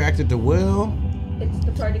 bro's attracted to Will. It's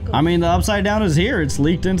the particle. I mean, the Upside Down is here. It's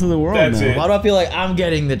leaked into the world That's now. it. Why do I feel like I'm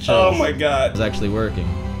getting the chills? Oh my god. It's actually working.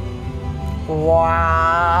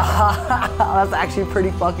 Wow. That's actually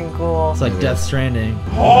pretty fucking cool. It's like Death Stranding.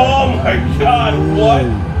 Oh my god, what?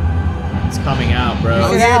 It's coming out, bro.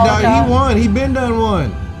 Oh yeah, dog. He won. He been done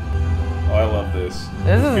one. Oh, I love this.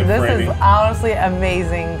 This Good is framing. honestly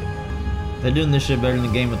amazing. They're doing this shit better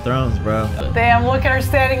than Game of Thrones, bro. Damn, look at her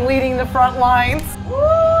standing leading the front lines.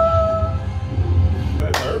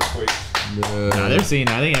 That earthquake. Nah, they've seen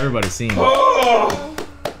it. I think everybody's seen it. Oh!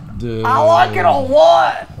 Dude. I like it a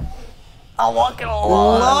lot. I like it a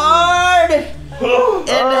lot. Lord!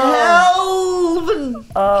 In heaven!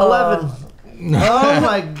 11. Oh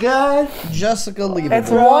my god. Jessica Lieber. It's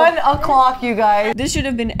 1 o'clock, you guys. This should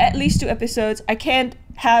have been at least 2 episodes. I can't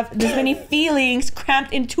have this many feelings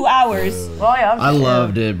cramped in 2 hours. Oh yeah, I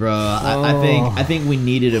loved it, bro. I think we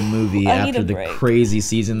needed a movie I need after a the break. crazy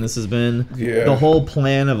season this has been. Yeah. The whole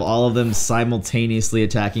plan of all of them simultaneously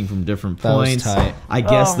attacking from different That was points. tight. I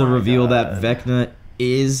guess Oh the my reveal God. that Vecna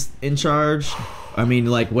is in charge. I mean,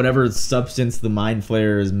 like whatever substance the Mind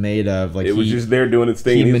Flayer is made of, like It was just there doing its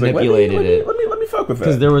thing. he and he's like, manipulated it. Let me fuck with that.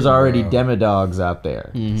 because there was already demodogs out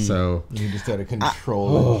there. Mm-hmm. So You just had to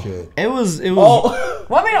control that shit. It was. Oh,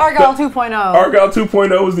 What made Argyle 2.0? Argyle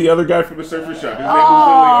 2.0 was the other guy from the Surfer Shop. His name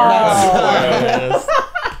was literally Argyle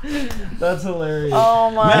 2.0. That's hilarious. Oh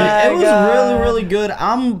my Man, it was God. really, really good.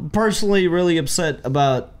 I'm personally really upset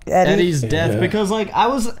about Eddie's death because, like,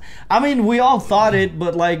 I mean, we all thought it,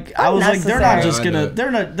 but like, I was like, they're not just gonna, they're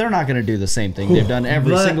not gonna do the same thing they've done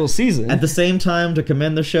every But single season. At the same time, to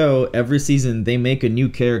commend the show, every season they make a new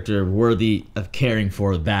character worthy of caring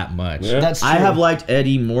for that much. Yeah. That's I true. have liked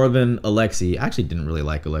Eddie more than Alexi. I actually didn't really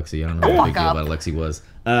like Alexi. I don't know what the big deal up. about Alexi was.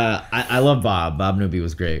 I love Bob. Bob Newby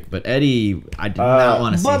was great, but Eddie, I did not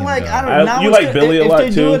want to see But him like, go. I don't know. You like Billy a if lot, they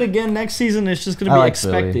do too? it again next season, it's just gonna I be like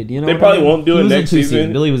expected. Billy. You know, They what probably I mean? won't do He it was in next 2 season.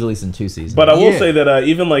 seasons. Billy was at least in 2 seasons. But I will say that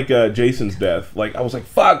even like Jason's death, like I was like,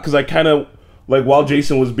 fuck, because I kind of like while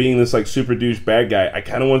Jason was being this like super douche bad guy, I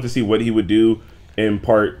kind of wanted to see what he would do in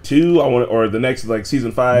part 2. Or the next like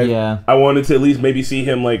season 5. Yeah. I wanted to at least maybe see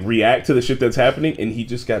him like react to the shit that's happening, and he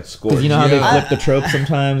just got scorched. You know how they flip the trope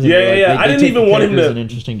sometimes? Yeah, and, like, yeah. they I didn't take even the want him characters to in an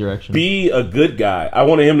interesting direction. be a good guy. I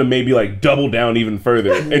wanted him to maybe like double down even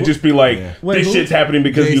further and just be like, Wait, this who? shit's happening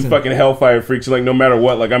because you Jason. fucking hellfire freaks. Like no matter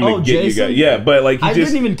what, like I'm gonna get Jason? you guys. Yeah, but like I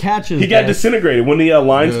didn't even catch his he got death. disintegrated when the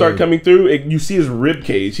lines start Dude. coming through. You see his rib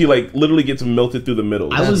cage. He like literally gets melted through the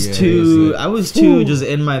middle. I was Yeah, too. yeah. I was too just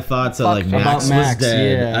in my thoughts that like About Max was Max,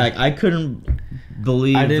 dead. yeah. I couldn't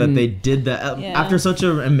believe that didn't- they did that Yeah. after such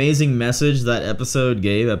an amazing message that episode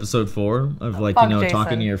gave. Episode 4 of like Fuck talking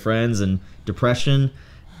Jason. to your friends and depression.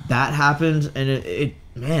 That happened, and it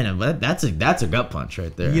man, that's a gut punch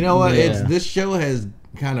right there. You know what? Yeah. It's this show has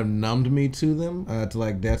kind of numbed me to them, to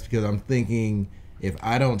like deaths, because I'm thinking if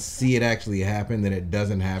I don't see it actually happen, then it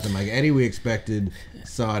doesn't happen. Like Eddie, we expected,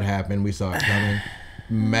 saw it happen, we saw it coming.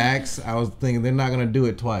 Max, I was thinking they're not gonna do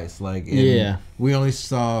it twice. Like, Yeah. we only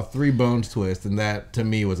saw 3 bones twist, and that to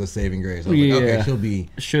me was a saving grace. I was like, okay, she'll be.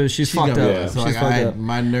 She's fucked gonna- up. So She's like, fucked up.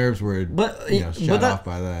 my nerves were, But shut off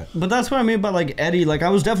by that. But that's what I mean by like Eddie. Like I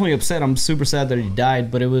was definitely upset. I'm super sad that he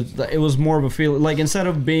died. But it was more of a feeling. Like instead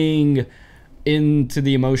of being into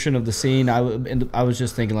the emotion of the scene, I was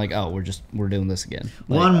just thinking like, oh, we're doing this again.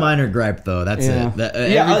 Like, one minor gripe though. That's yeah. it. That,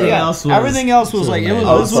 Yeah, everything else was like it amazing.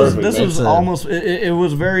 was. perfect, This man. was almost. It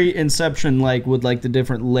was very Inception like with like the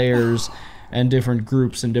different layers and different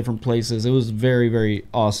groups and different places. It was very, very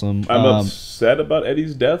awesome. I'm upset about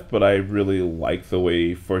Eddie's death, but I really like the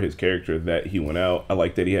way for his character that he went out. I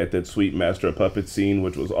like that he had that sweet Master of Puppets scene,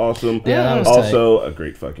 which was awesome. Yeah, that was also a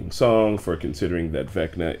great fucking song for considering that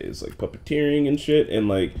Vecna is like puppeteering and shit. And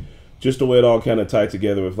like just the way it all kind of tied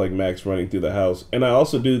together with like Max running through the house. And I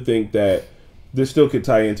also do think that this still could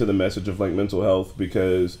tie into the message of like mental health,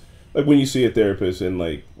 because like when you see a therapist, and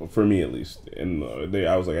like for me at least, and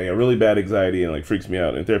I was like, I got really bad anxiety and like freaks me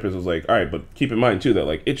out, and the therapist was like, all right, but keep in mind too that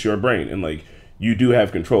like it's your brain and like you do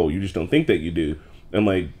have control, you just don't think that you do. And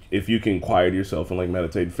like if you can quiet yourself and like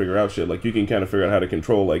meditate and figure out shit, like you can kind of figure out how to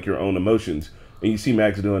control like your own emotions. And you see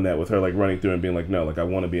Max doing that with her, like running through and being like, no, like I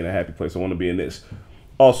want to be in a happy place, I want to be in this.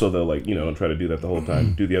 Also though, like, you know, and try to do that the whole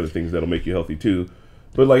time, do the other things that'll make you healthy too.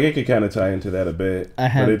 But like it could kind of tie into that a bit.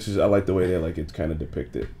 But it's just, I like the way that like it's kind of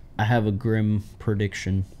depicted. I have a grim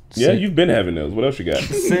prediction. Yeah, you've been having those. What else you got?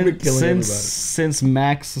 Since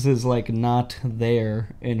Max is like not there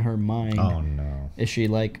in her mind. Oh no. Is she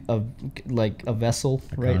like a vessel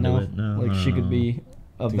right now? No, like she could be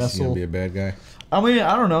a vessel. She's gonna be a bad guy. I mean,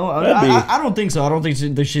 I don't know. I don't think so. I don't think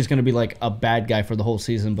that she's gonna be like a bad guy for the whole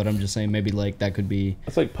season. But I'm just saying maybe like that could be.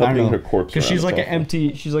 It's like pumping her corpse because she's like an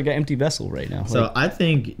empty. She's like an empty vessel right now. So like, I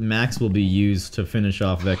think Max will be used to finish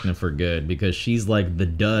off Vecna for good, because she's like the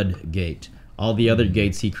dud gate. All the other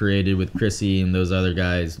gates he created with Chrissy and those other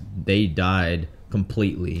guys, they died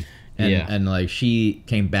completely, and like she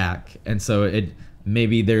came back, and so it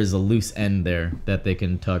maybe there's a loose end there that they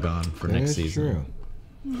can tug on for next season.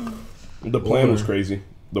 True. The plan was crazy.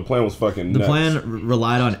 The plan was fucking nuts. The plan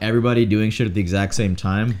relied on everybody doing shit at the exact same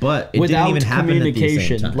time, but it didn't even happen at the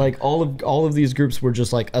same time. Like all of these groups were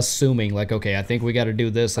just like assuming, like, okay, I think we got to do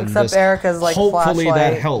this, and except this. Erica's like hopefully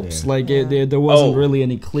flashlight. that helps. Like there wasn't really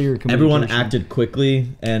any clear communication. Everyone acted quickly,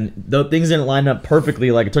 and though things didn't line up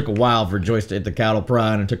perfectly, like it took a while for Joyce to hit the cattle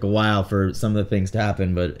prod, and it took a while for some of the things to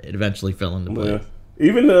happen, but it eventually fell into place. Yeah.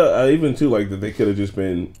 Even too, like that they could have just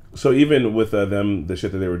been. So even with them, the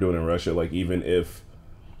shit that they were doing in Russia, like even if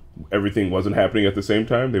everything wasn't happening at the same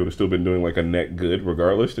time, they would have still been doing like a net good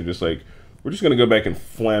regardless. They're just like, we're just gonna go back and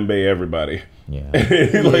flambe everybody. Yeah.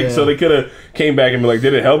 So they could have came back and be like,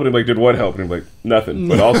 did it help? And like, did what help? And like, nothing.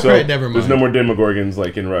 But also, Right, never mind. there's no more Demogorgons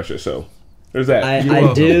like in Russia. So there's that.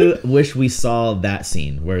 I do wish we saw that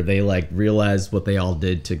scene where they like realized what they all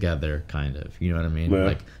did together, kind of. You know what I mean? Yeah.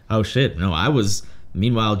 Like, oh shit, no, I was.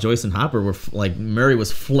 Meanwhile, Joyce and Hopper were like, Murray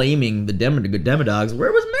was flaming the Demodogs. Where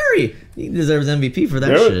was Murray? He deserves MVP for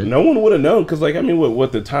that shit. No one would have known, because like I mean,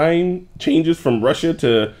 what the time changes from Russia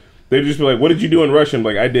to, they'd just be like, what did you do in Russia? And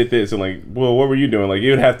like, I did this, and like, well, what were you doing? Like, it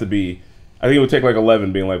would have to be. I think it would take like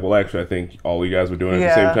 11 being like, well, actually, I think all you guys were doing it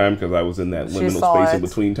at the same time, because I was in that liminal space in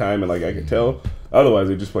between time, and like I could tell. Otherwise,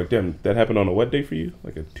 they'd just be like, damn, that happened on a what day for you?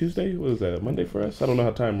 Like a Tuesday? What is that? A Monday for us? I don't know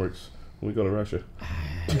how time works when we go to Russia.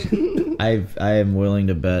 I am willing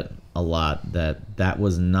to bet a lot that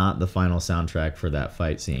was not the final soundtrack for that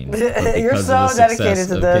fight scene. You're so dedicated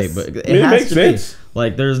to this. But it makes sense.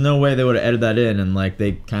 Like, there's no way they would have edited that in, and like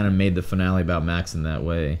they kind of made the finale about Max in that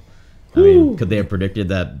way. I mean, could they have predicted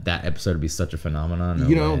that episode would be such a phenomenon? No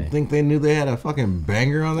you way. don't think they knew they had a fucking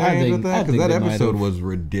banger on their hands with that? Because that episode was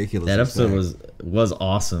ridiculous. That episode was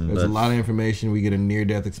awesome. There's a lot of information. We get a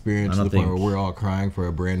near-death experience to the point where we're all crying for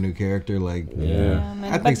a brand new character. Like,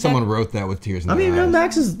 I think someone wrote that with tears in their eyes. No,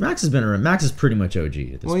 Max has been around. Max is pretty much OG at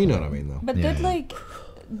this point. You know what I mean, though. But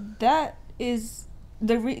that is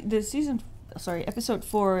episode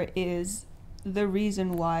 4 is the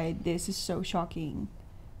reason why this is so shocking.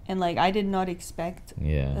 And like, I did not expect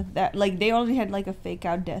that. Like, they already had like a fake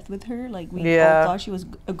out death with her. Like, we all thought she was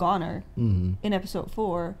a goner in episode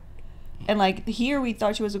 4, and like here we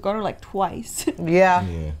thought she was a goner like twice.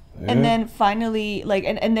 And then finally, like,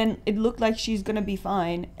 and then it looked like she's gonna be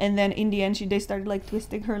fine. And then in the end, they started like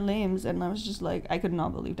twisting her limbs, and I was just like, I could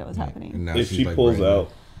not believe that was happening. If she pulls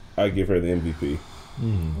out, I'd give her the MVP.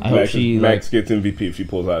 I hope Max gets MVP if she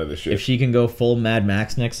pulls out of this shit. If she can go full Mad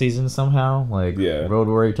Max next season somehow, like Road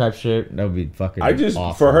Warrior type shit, that would be fucking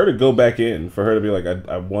awesome. For her to go back in, for her to be like,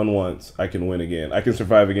 I won once, I can win again. I can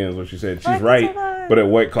survive again is what she said. She's right, but at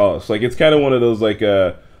what cost? Like, it's kind of one of those like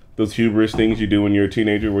those hubris things you do when you're a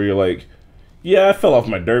teenager where you're like, yeah, I fell off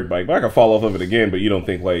my dirt bike, but I can fall off of it again. But you don't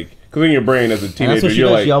think like, because in your brain as a teenager,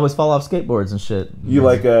 you're like, you always fall off skateboards and shit. You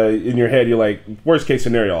like in your head, you're like, worst case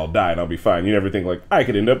scenario, I'll die and I'll be fine. You never think like, I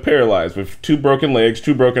could end up paralyzed with 2 broken legs,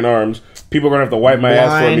 2 broken arms. People are gonna have to wipe my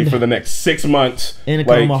ass for me for the next 6 months. And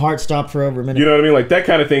like, my heart stopped for over a minute. You know what I mean? Like that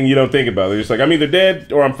kind of thing you don't think about. They're just like, I'm either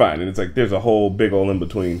dead or I'm fine, and it's like there's a whole big hole in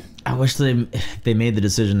between. I wish they made the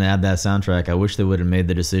decision to add that soundtrack. I wish they would have made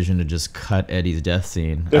the decision to just cut Eddie's death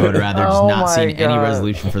scene. I would rather just not seen any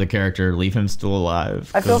resolution for the character, leave him still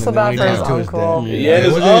alive. I feel so bad for his uncle. Yeah,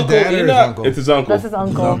 his uncle. It's his uncle. That's his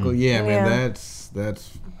uncle. Yeah, man,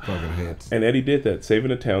 That's fucking hits. And Eddie did that,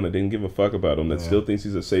 saving a town that didn't give a fuck about him, that still thinks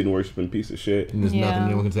he's a Satan worshiping piece of shit. And there's nothing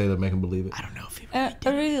anyone can say that make him believe it. I don't know if he. I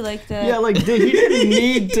really like that. Yeah, like he didn't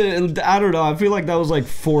need to. I don't know. I feel like that was like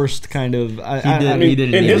forced, kind of. He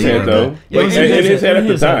didn't in his head though. Yeah, like, in his head at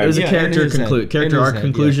the time. It was a character arc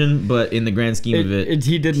conclusion, but in the grand scheme of it,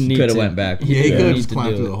 he didn't need to. Could have went back. Yeah, he could have just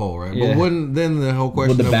climbed through the hole, right? Yeah. But wouldn't then the whole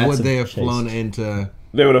question of would they have flown into?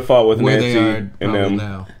 They would have fought with where Nancy they are and them.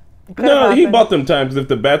 now. No, he bought them time because if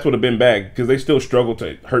the bats would have been back, because they still struggled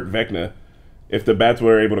to hurt Vecna. If the bats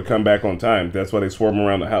were able to come back on time, that's why they swarm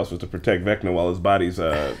around the house, was to protect Vecna while his body's,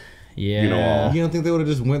 you know, You don't think they would have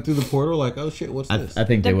just went through the portal like, oh shit, what's this? I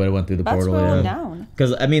think they would have went through the portal. That's Yeah,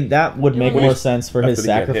 because I mean that would make more sense for his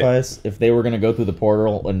sacrifice if they were going to go through the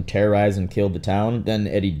portal and terrorize and kill the town. Then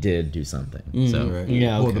Eddie did do something. So Right.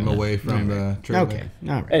 Pull them away from the trailer. Okay,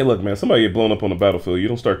 all right. Hey, look, man, somebody get blown up on the battlefield. You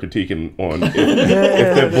don't start critiquing on if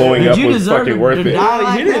their blowing up was fucking worth it.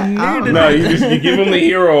 You didn't need it. No, you give him the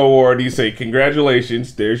hero award. You say,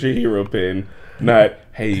 congratulations, there's your hero pin. Not,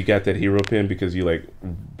 hey, you got that hero pin because you like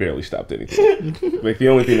barely stopped anything. Like the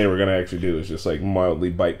only thing they were gonna actually do is just like mildly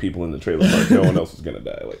bite people in the trailer park. No one else was gonna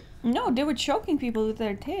die. Like, no, they were choking people with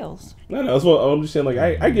their tails. no, that's what I'm just saying. Like,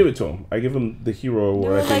 I give it to him. I give him the hero They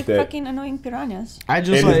award. were I think like that fucking annoying piranhas. in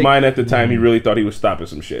his mind at the time, he really thought he was stopping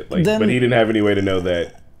some shit. Like, Then- but he didn't have any way to know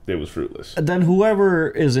that it was fruitless. Then whoever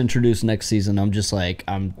is introduced next season, I'm just like,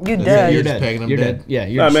 You dead. You're just dead. pegging them You're dead. dead. Yeah,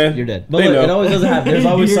 you're Nah, just, man. you're dead. But They look, know. it always doesn't happen. There's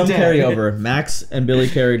always You're some dead. carryover. Max and Billy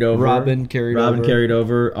carried over. Robin carried over. Robin carried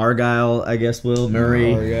over. Argyle, I guess, will.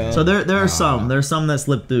 Murray. Argyle. So there are some. There's some that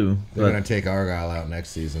slipped through. They're But, gonna take Argyle out next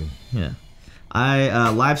season. yeah.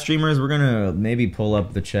 Live streamers, we're gonna maybe pull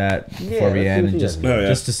up the chat before Yeah, we end and Oh, yeah.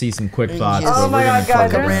 just to see some quick thoughts. Oh but my we're god, gonna guys,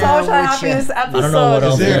 fuck there's around. so much happening in this episode. I don't know what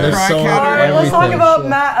else. there a There's cry so counter? All right, let's talk everything.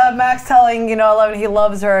 about Max telling, Eleven he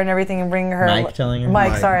loves her and everything and bringing her. Mike telling her?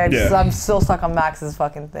 Mike, Mike. sorry, Yeah. I'm still stuck on Max's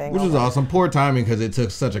fucking thing. Which is awesome. Poor timing because it took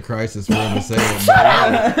such a crisis for him to say it.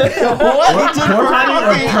 What? Poor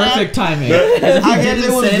timing or perfect timing? I guess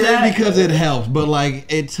it was good because it helped, but like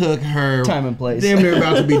it took her Time and place. damn near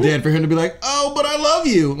about to be dead for him to be like, oh, but I love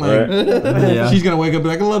you. Like, Yeah. she's gonna wake up and be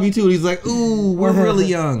like, I love you too. And he's like, ooh, we're really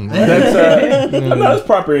young. That's no, that's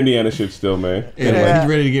proper Indiana shit still, man. Anyway, he's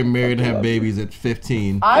ready to get married and have babies at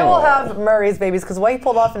 15. I will have Murray's babies because what he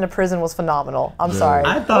pulled off into prison was phenomenal. I'm sorry.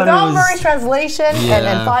 I thought Without it was- Murray's translation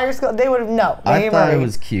and fire skill, they would have no. I Ain't thought Murray. it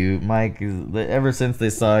was cute. Mike, ever since they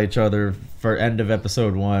saw each other for end of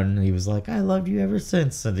episode 1, he was like, "I loved you ever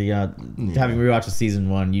since." And having rewatched the season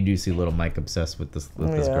 1, you do see little Mike obsessed with this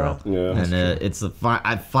girl. Yeah. And it's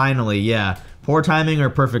finally, poor timing or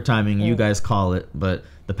perfect timing, you guys call it, but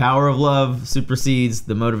the power of love supersedes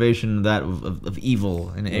the motivation of that of evil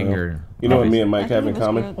and anger. You know what me and Mike have in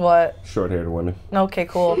common? What? Short-haired women. Okay,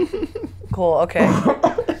 cool. Cool, okay.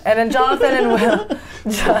 And then Jonathan and Will.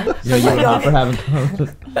 You and Hopper having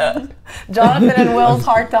Jonathan and Will's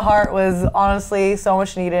heart-to-heart was honestly so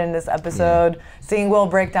much needed in this episode. Seeing Will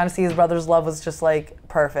break down to see his brother's love was just like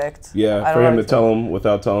perfect. Yeah, I for don't him know to tell him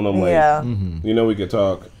without telling him, like, Yeah. we could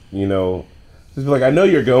talk, just be like, I know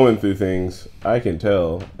you're going through things. I can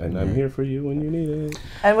tell, and I'm here for you when you need it.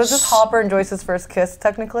 And was this Hopper and Joyce's first kiss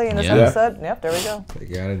technically in this Yeah. episode? Yep, there we go. They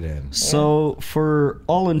got it in. So for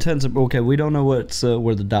all intents and we don't know what's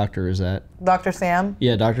where the doctor is at. Dr. Sam?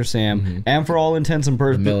 Yeah, Dr. Sam. And for all intents and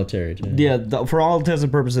purposes, military. Too. Yeah, for all intents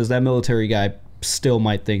and purposes, that military guy still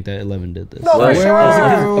might think that Eleven did this. No, for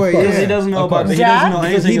sure. Because he doesn't know about. He Jack? doesn't know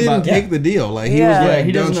Because anything he didn't about. take the deal. Like, he Yeah. was like, Yeah,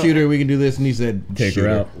 he don't doesn't shoot her, we can do this. And he said, Take shoot her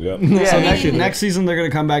out. Yep. Yeah. So next season they're gonna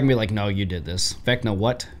come back and be like, "No, you did this." Vecna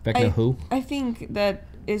what? Vecna who? I think that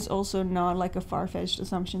is also not like a far-fetched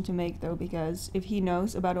assumption to make, though, because if he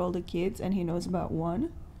knows about all the kids and he knows about one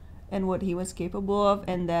and what he was capable of,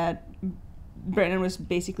 and that Brennan was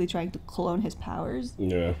basically trying to clone his powers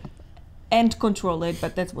Yeah. and control it,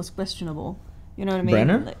 but that was questionable. You know what I mean?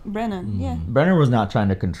 Brenner? Like, Brennan, yeah. Brenner was not trying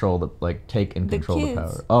to control take and The control the kids,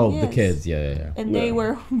 power. Oh, the yes. kids, yeah. And they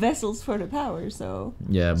were vessels for the power, so.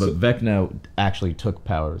 Yeah, but Vecna actually took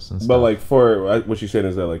powers and stuff. But like for what you said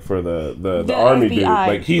is that like for the The army dude, FBI,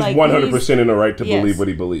 like he's like, 100% in the right to yes. believe what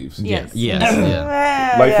he believes. Yes. Yes,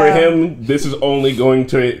 yeah. Like for him, this is only going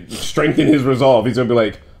to strengthen his resolve. He's gonna be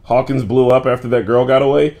like, Hawkins blew up after that girl got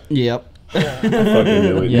away. Yep. Fucking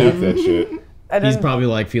really nuke that shit. And He's then- probably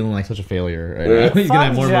like feeling like such a failure right Yeah. now. He's gonna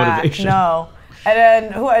have Fuck more Jack, motivation. No.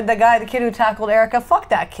 And then the kid who tackled Erica, fuck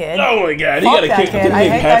that kid. Oh my god, he Fuck got a that kick. kid. I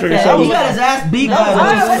hate Patrick or that something. kid. got his ass beat No, by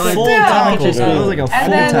I- full still. tackle. It was like a And full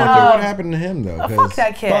then, tackle. What happened to him, though? Fuck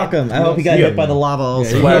that kid. Fuck him. I hope he got hit by the lava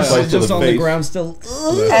also. Yeah, Flashlight to just the on face. the ground still.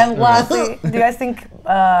 And lastly, do you guys think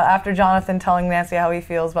after Jonathan telling Nancy how he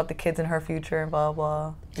feels about the kids in her future and blah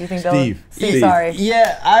blah. Do you think Steve. Steve, sorry.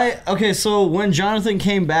 Yeah, okay, so when Jonathan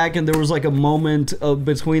came back and there was like a moment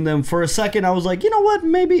between them, for a second I was like, you know what,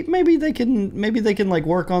 maybe they can like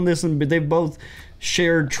work on this, and they've both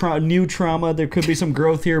shared new trauma. There could be some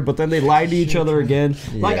growth here, but then they lied to each other again.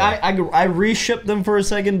 Yeah. Like I re-shipped them for a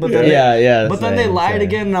second, but then they lied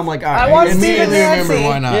again, and I'm like, all right. I want Steve and Nancy. Remember,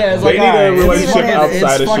 why not? Yeah, it's they like, need a relationship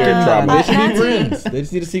outside of shared trauma. They should be friends. They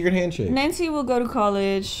just need a secret handshake. Nancy will go to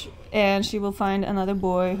college, and she will find another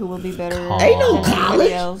boy who will be better. Ain't no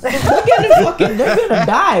college. They're gonna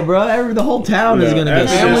die, bro. The whole town is gonna get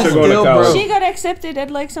still. She got accepted at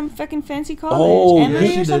like some fucking fancy college,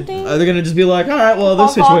 Emory or something. They're gonna just be like, all right, well,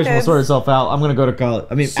 this situation will sort itself out. I'm gonna go to college.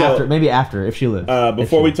 I mean, maybe after if she lives.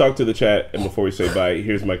 Before we talk to the chat and before we say bye,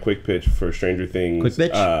 here's my quick pitch for Stranger Things. Quick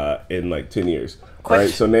pitch? In like 10 years.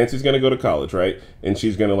 Right, so Nancy's gonna go to college, right? And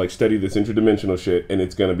she's gonna like study this interdimensional shit, and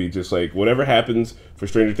it's gonna be just like whatever happens for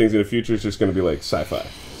Stranger Things in the future is just gonna be like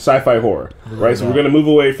sci-fi horror, right? So we're gonna move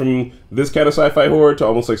away from this kind of sci-fi horror to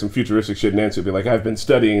almost like some futuristic shit. Nancy will be like, I've been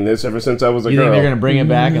studying this ever since I was a girl. You think they're gonna bring it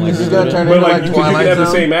back and like she's gonna turn but into like, like you can have the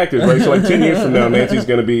Zone? same actors, right? So like 10 years from now, Nancy's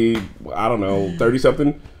gonna be, I don't know, 30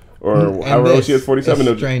 something. Or however old she is,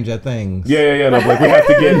 47. Stranger Things. Yeah. No, like we have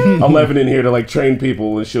to get 11 in here to like train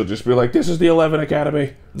people, and she'll just be like, "This is the 11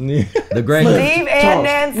 Academy." The great Steve and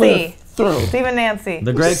Nancy. Steve and Nancy.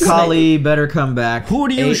 The great Kali better come back. Who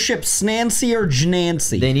do you ship, Snancy or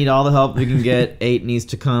Jnancy? They need all the help we can get. 8 needs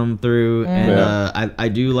to come through, and I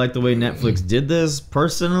do like the way Netflix did this.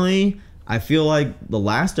 Personally, I feel like the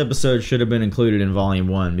last episode should have been included in Volume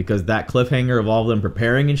 1 because that cliffhanger of all of them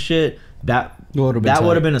preparing and shit. That would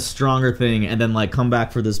have been a stronger thing, and then like come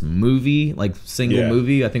back for this movie, like single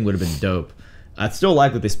movie, I think would have been dope. I still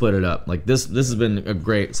like that they split it up. Like this has been a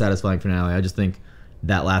great, satisfying finale. I just think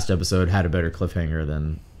that last episode had a better cliffhanger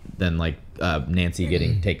than like Nancy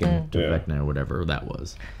getting taken to Vecna or whatever that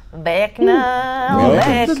was. Vecna.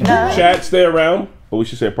 Chat, stay around, but we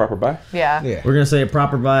should say a proper bye. Yeah. We're gonna say a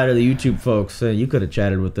proper bye to the YouTube folks. You could have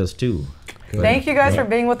chatted with us too. Thank you guys for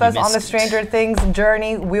being with us on the Stranger Things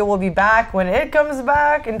journey. We will be back when it comes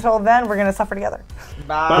back. Until then, we're going to suffer together.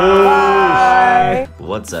 Bye.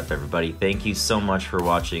 What's up, everybody? Thank you so much for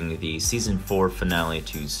watching the Season 4 finale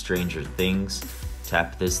to Stranger Things.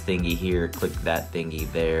 Tap this thingy here, click that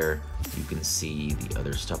thingy there. You can see the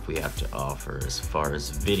other stuff we have to offer as far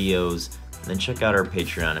as videos. And then check out our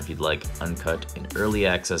Patreon if you'd like uncut and early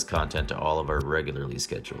access content to all of our regularly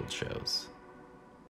scheduled shows.